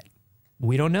know yet.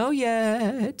 We don't know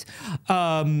yet.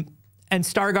 And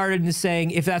Stargarden is saying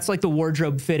if that's like the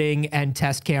wardrobe fitting and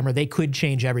test camera, they could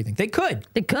change everything. They could.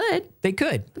 They could. They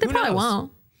could. But they probably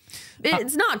won't.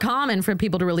 It's not common for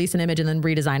people to release an image and then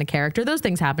redesign a character. Those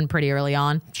things happen pretty early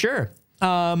on. Sure.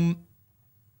 So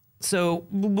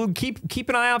we'll keep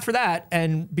an eye out for that,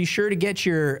 and be sure to get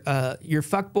your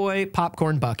fuckboy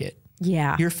popcorn bucket.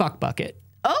 Yeah. Your fuck bucket.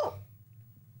 Oh.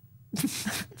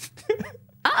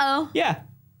 Uh-oh. Yeah.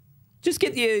 Just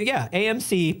get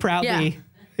AMC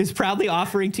is proudly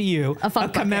offering to you a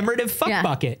commemorative fuck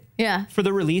bucket. Yeah. For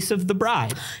the release of The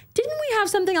Bride. Didn't we have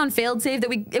something on Failed Save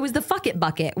it was the fuck it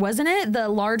bucket, wasn't it? The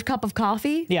large cup of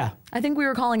coffee? Yeah. I think we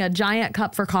were calling a giant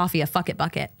cup for coffee a fuck it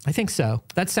bucket. I think so.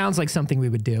 That sounds like something we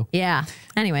would do. Yeah.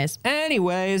 Anyways,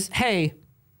 hey,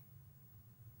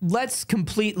 let's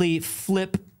completely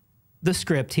flip the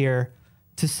script here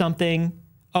to something.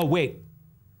 Oh, wait.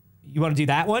 You want to do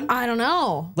that one? I don't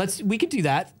know. We could do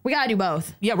that. We gotta do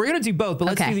both. Yeah, we're gonna do both, but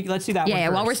let's do that one. Yeah,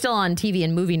 while we're still on TV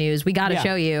and movie news, we gotta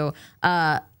show you.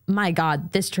 My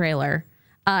God, this trailer,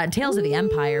 Tales of the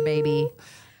Empire, baby.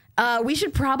 We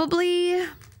should probably a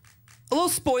little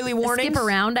spoily warning. Skip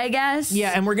around, I guess.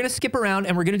 Yeah, and we're gonna skip around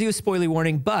and we're gonna do a spoily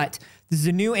warning. But this is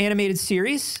a new animated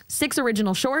series, 6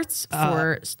 original shorts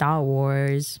for Star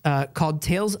Wars, called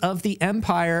Tales of the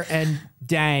Empire. And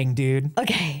dang, dude.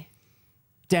 Okay.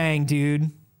 Dang,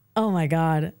 dude. Oh my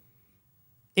God.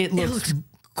 It looks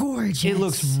gorgeous. It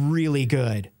looks really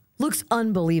good. Looks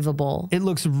unbelievable. It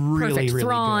looks really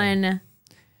Thrawn. Good.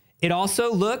 It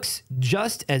also looks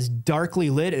just as darkly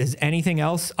lit as anything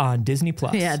else on Disney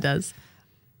Plus. Yeah, it does.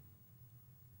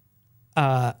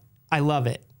 I love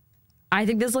it. I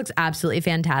think this looks absolutely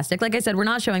fantastic. Like I said, we're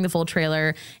not showing the full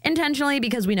trailer intentionally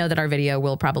because we know that our video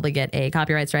will probably get a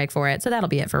copyright strike for it. So that'll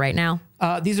be it for right now.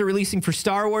 These are releasing for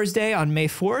Star Wars Day on May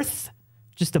 4th,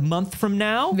 just a month from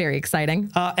now. Very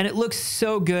exciting. And it looks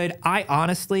so good. I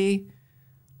honestly,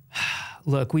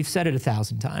 look, we've said it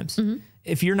 1,000 times.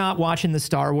 If you're not watching the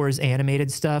Star Wars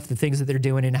animated stuff, the things that they're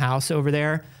doing in-house over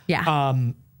there,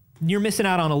 you're missing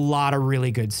out on a lot of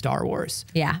really good Star Wars.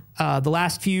 Yeah. The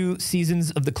last few seasons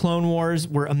of the Clone Wars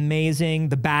were amazing.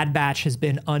 The Bad Batch has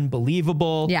been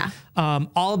unbelievable. Yeah.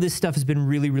 All of this stuff has been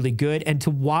really, really good. And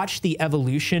to watch the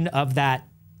evolution of that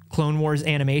Clone Wars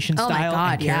animation style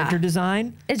and character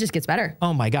design. It just gets better.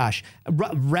 Oh my gosh.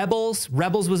 Rebels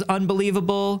was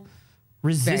unbelievable.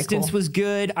 Resistance was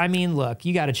good. I mean, look,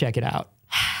 you got to check it out.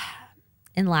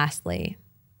 And lastly,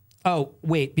 oh,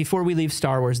 wait, before we leave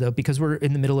Star Wars, though, because we're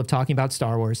in the middle of talking about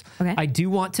Star Wars, I do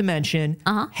want to mention,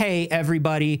 hey,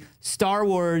 everybody, Star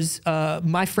Wars,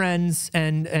 my friends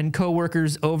and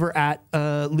coworkers over at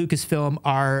Lucasfilm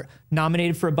are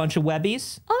nominated for a bunch of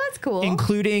Webbies. Oh, that's cool.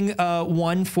 Including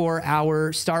one for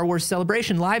our Star Wars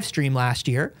Celebration live stream last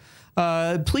year.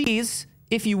 Please,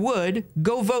 if you would,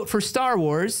 go vote for Star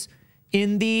Wars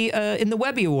in the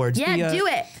Webby Awards. Yeah, do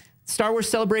it. Star Wars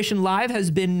Celebration Live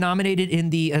has been nominated in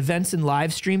the events and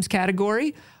live streams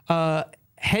category.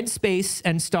 Headspace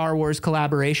and Star Wars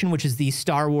collaboration, which is the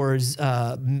Star Wars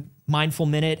Mindful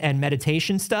Minute and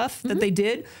meditation stuff that they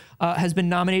did, has been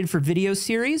nominated for video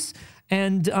series.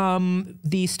 And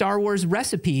the Star Wars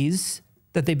recipes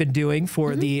that they've been doing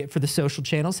for the social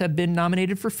channels have been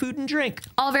nominated for food and drink.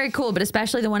 All very cool, but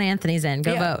especially the one Anthony's in.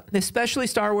 Go vote. Especially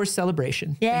Star Wars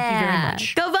Celebration. Yeah. Thank you very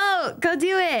much. Go vote. Go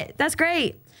do it. That's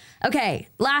great. Okay,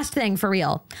 last thing for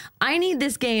real. I need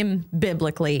this game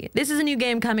biblically. This is a new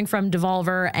game coming from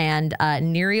Devolver and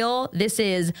Nereal. This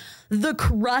is The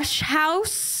Crush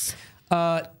House.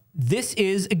 This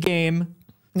is a game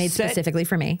made specifically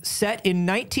for me. Set in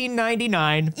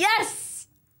 1999. Yes!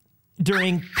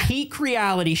 During peak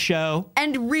reality show.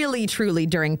 And really, truly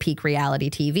during peak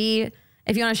reality TV.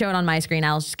 If you want to show it on my screen,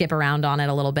 I'll skip around on it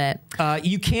a little bit.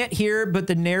 You can't hear, but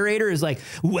the narrator is like,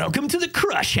 welcome to the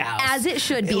Crush House. As it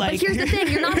should be. Like, but here's the thing.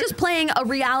 You're not just playing a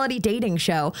reality dating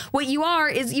show. What you are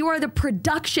is you are the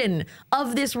production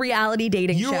of this reality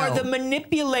dating show. You are the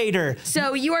manipulator.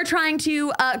 So you are trying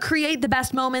to create the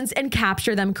best moments and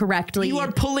capture them correctly. You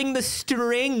are pulling the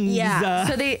strings. Yeah.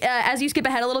 So they, as you skip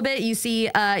ahead a little bit, you see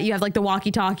you have like the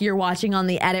walkie-talkie you're watching on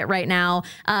the edit right now.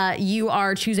 You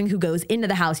are choosing who goes into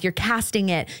the house. You're casting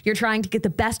it. You're trying to get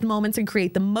the best moments and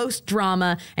create the most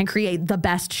drama and create the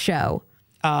best show.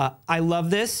 I love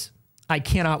this. I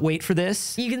cannot wait for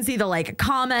this. You can see the like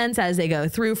comments as they go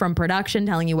through from production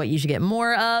telling you what you should get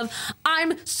more of.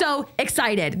 I'm so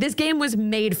excited. This game was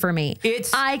made for me.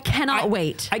 I cannot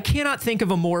wait. I cannot think of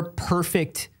a more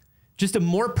perfect, just a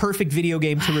more perfect video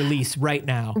game to release right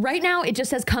now. Right now, it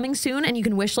just says coming soon and you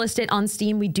can wishlist it on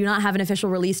Steam. We do not have an official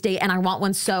release date and I want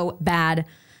one so bad.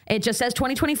 It just says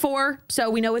 2024, so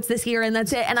we know it's this year and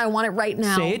that's it, and I want it right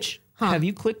now. Saige, have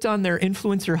you clicked on their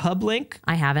Influencer Hub link?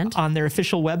 I haven't. On their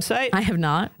official website? I have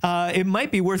not. It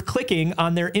might be worth clicking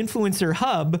on their Influencer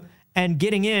Hub and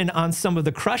getting in on some of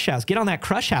the Crush House. Get on that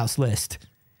Crush House list.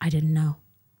 I didn't know.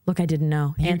 Look, I didn't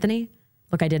know. Anthony,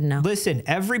 look, I didn't know. Listen,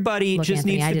 everybody just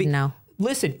needs to be... I didn't know.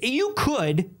 Listen, you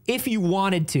could if you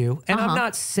wanted to, and I'm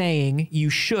not saying you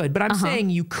should, but I'm saying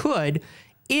you could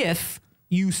if...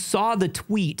 you saw the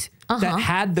tweet that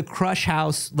had the Crush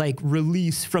House like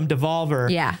release from Devolver.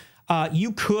 Yeah.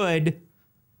 You could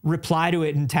reply to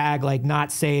it and tag like, not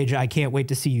Saige, I can't wait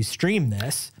to see you stream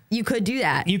this. You could do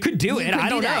that. You could do it. I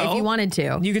don't know. If you wanted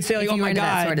to. You could say like, oh my God,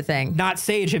 that sort of thing. Not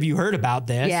Saige, have you heard about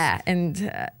this? Yeah.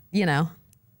 And, you know,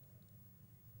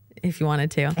 if you wanted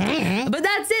to. But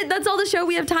that's it. That's all the show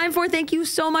we have time for. Thank you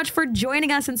so much for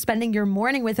joining us and spending your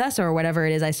morning with us or whatever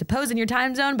it is, I suppose, in your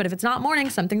time zone. But if it's not morning,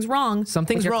 something's wrong.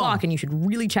 Something's with your wrong. Clock, and you should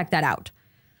really check that out.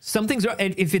 Something's wrong.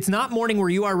 If it's not morning where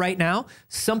you are right now,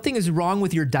 something is wrong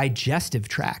with your digestive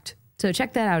tract. So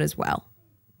check that out as well.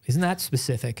 Isn't that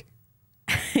specific?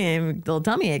 Little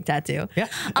tummy ache tattoo. Yeah.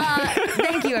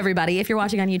 Thank you, everybody. If you're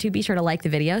watching on YouTube, be sure to like the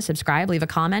video, subscribe, leave a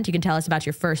comment. You can tell us about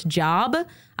your first job.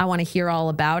 I want to hear all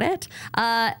about it.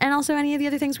 And also any of the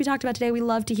other things we talked about today, we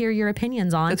love to hear your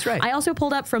opinions on. That's right. I also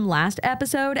pulled up from last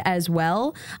episode as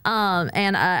well.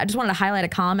 And I just wanted to highlight a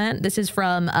comment. This is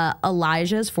from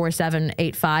Elijah's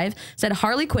 4785. Said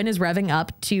Harley Quinn is revving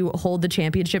up to hold the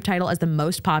championship title as the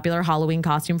most popular Halloween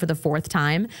costume for the 4th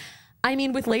time. I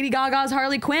mean, with Lady Gaga's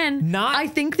Harley Quinn, I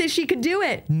think that she could do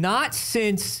it. Not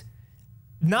since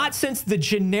the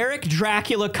generic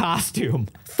Dracula costume.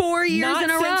 4 years in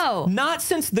a row. Not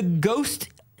since the ghost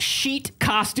sheet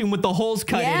costume with the holes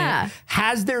cut in it.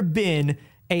 Has there been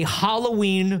a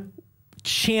Halloween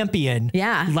champion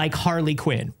like Harley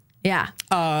Quinn? Yeah.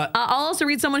 I'll also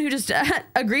read someone who just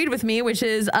agreed with me, which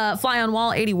is Fly on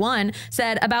Wall 81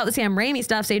 said about the Sam Raimi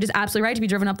stuff. Sage is absolutely right to be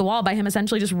driven up the wall by him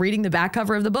essentially just reading the back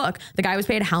cover of the book. The guy was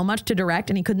paid how much to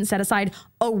direct, and he couldn't set aside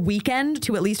a weekend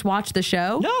to at least watch the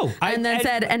show. No. And then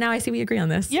said, and now I see we agree on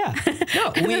this. Yeah.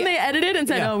 No. And then they edited and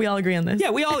said, oh, we all agree on this.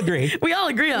 Yeah, we all agree. We all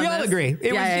agree on this. We all agree.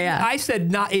 I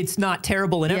said it's not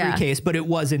terrible in every case, but it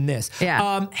was in this.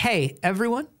 Yeah. Hey,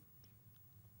 everyone.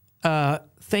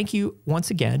 Thank you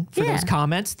once again for those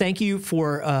comments. Thank you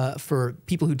for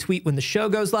people who tweet when the show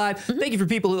goes live. Thank you for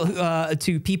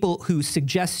people who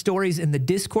suggest stories in the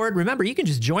Discord. Remember, you can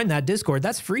just join that Discord.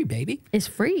 That's free, baby. It's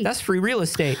free. That's free real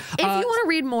estate. If you want to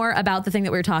read more about the thing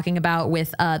that we were talking about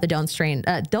with the Don't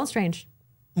Strange.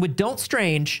 With Don't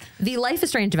Strange. The Life is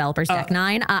Strange developers, Deck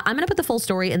 9. I'm going to put the full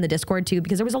story in the Discord too,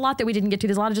 because there was a lot that we didn't get to.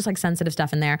 There's a lot of just like sensitive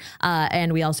stuff in there.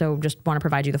 And we also just want to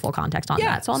provide you the full context on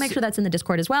that. So I'll make sure that's in the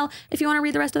Discord as well if you want to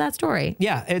read the rest of that story.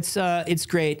 Yeah, it's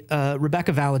great.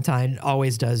 Rebecca Valentine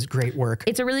always does great work.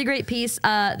 It's a really great piece.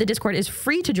 The Discord is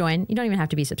free to join. You don't even have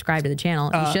to be subscribed to the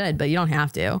channel. You should, but you don't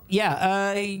have to.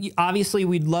 Yeah, obviously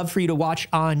we'd love for you to watch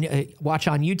on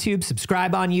YouTube,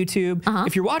 subscribe on YouTube.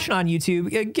 If you're watching on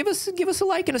YouTube, give us a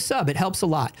like and a sub. It helps a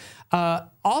lot.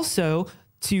 Also,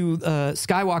 to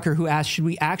Skywalker, who asked, should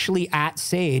we actually at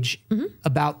Sage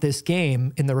about this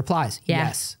game in the replies?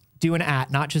 Yes. Do an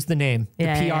at, not just the name. The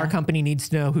PR company needs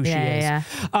to know who she is.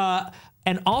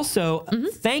 And also,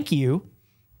 thank you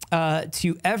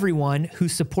to everyone who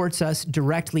supports us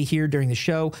directly here during the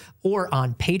show or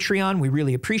on Patreon. We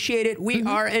really appreciate it. We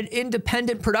are an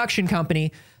independent production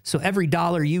company, so every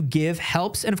dollar you give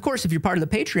helps. And of course, if you're part of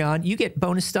the Patreon, you get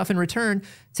bonus stuff in return.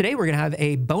 Today, we're going to have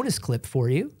a bonus clip for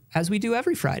you, as we do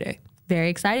every Friday. Very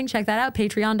exciting. Check that out.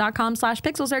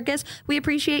 Patreon.com/PixelCircus. We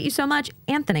appreciate you so much.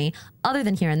 Anthony, other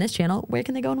than here on this channel, where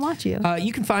can they go and watch you?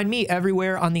 You can find me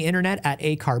everywhere on the internet at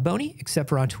Carboni, except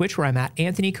for on Twitch, where I'm at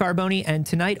Anthony Carboni. And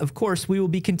tonight, of course, we will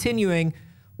be continuing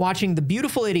watching the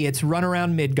beautiful idiots run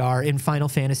around Midgar in Final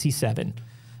Fantasy VII.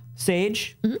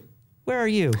 Sage, where are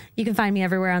you? You can find me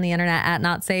everywhere on the internet at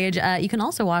Not Sage. You can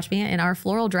also watch me in our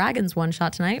Floral Dragons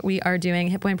one-shot tonight. We are doing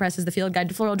Hit Point Press is the Field Guide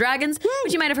to Floral Dragons,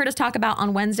 which you might have heard us talk about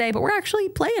on Wednesday, but we're actually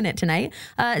playing it tonight.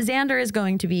 Xander is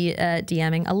going to be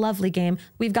DMing a lovely game.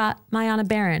 We've got Mayana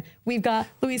Barron. We've got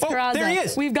Luis Carranza. There he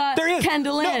is. We've got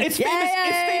Kendall Lynn. No, it's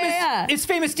famous. It's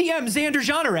famous DM Xander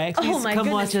Genre. Please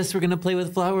come watch us. We're going to play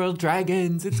with Floral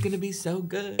Dragons. It's going to be so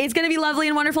good. It's going to be lovely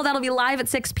and wonderful. That'll be live at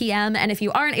 6 p.m. And if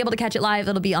you aren't able to catch it live,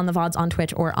 it'll be on the VODs on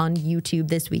Twitch or on YouTube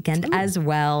this weekend as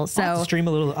well. So I'll have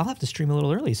to stream a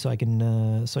little early so I can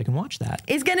watch that.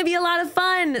 It's going to be a lot of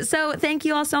fun. So thank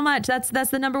you all so much. That's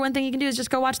the number one thing you can do is just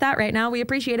go watch that right now. We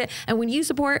appreciate it. And when you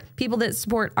support people that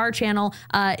support our channel,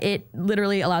 it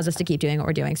literally allows us to keep doing what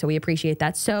we're doing. So we appreciate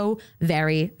that so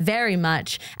very, very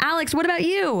much. Alex, what about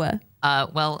you?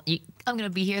 Well, I'm going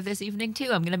to be here this evening,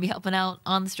 too. I'm going to be helping out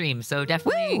on the stream. So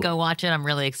definitely go watch it. I'm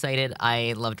really excited.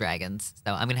 I love dragons.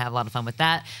 So I'm going to have a lot of fun with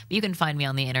that. But you can find me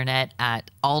on the internet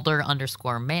at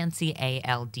Alder_Mancy,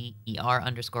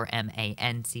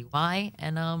 ALDER_MANCY.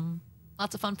 And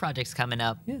lots of fun projects coming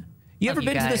up. Yeah. You ever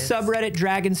been to the subreddit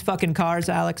Dragons Fucking Cars,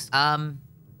 Alex?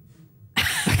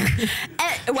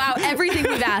 Wow, everything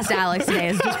we've asked Alex today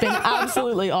has just been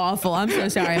absolutely awful. I'm so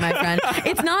sorry, my friend.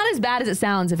 It's not as bad as it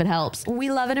sounds, if it helps.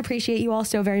 We love and appreciate you all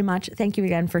so very much. Thank you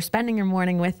again for spending your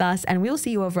morning with us, and we'll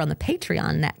see you over on the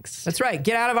Patreon next. That's right.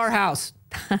 Get out of our house.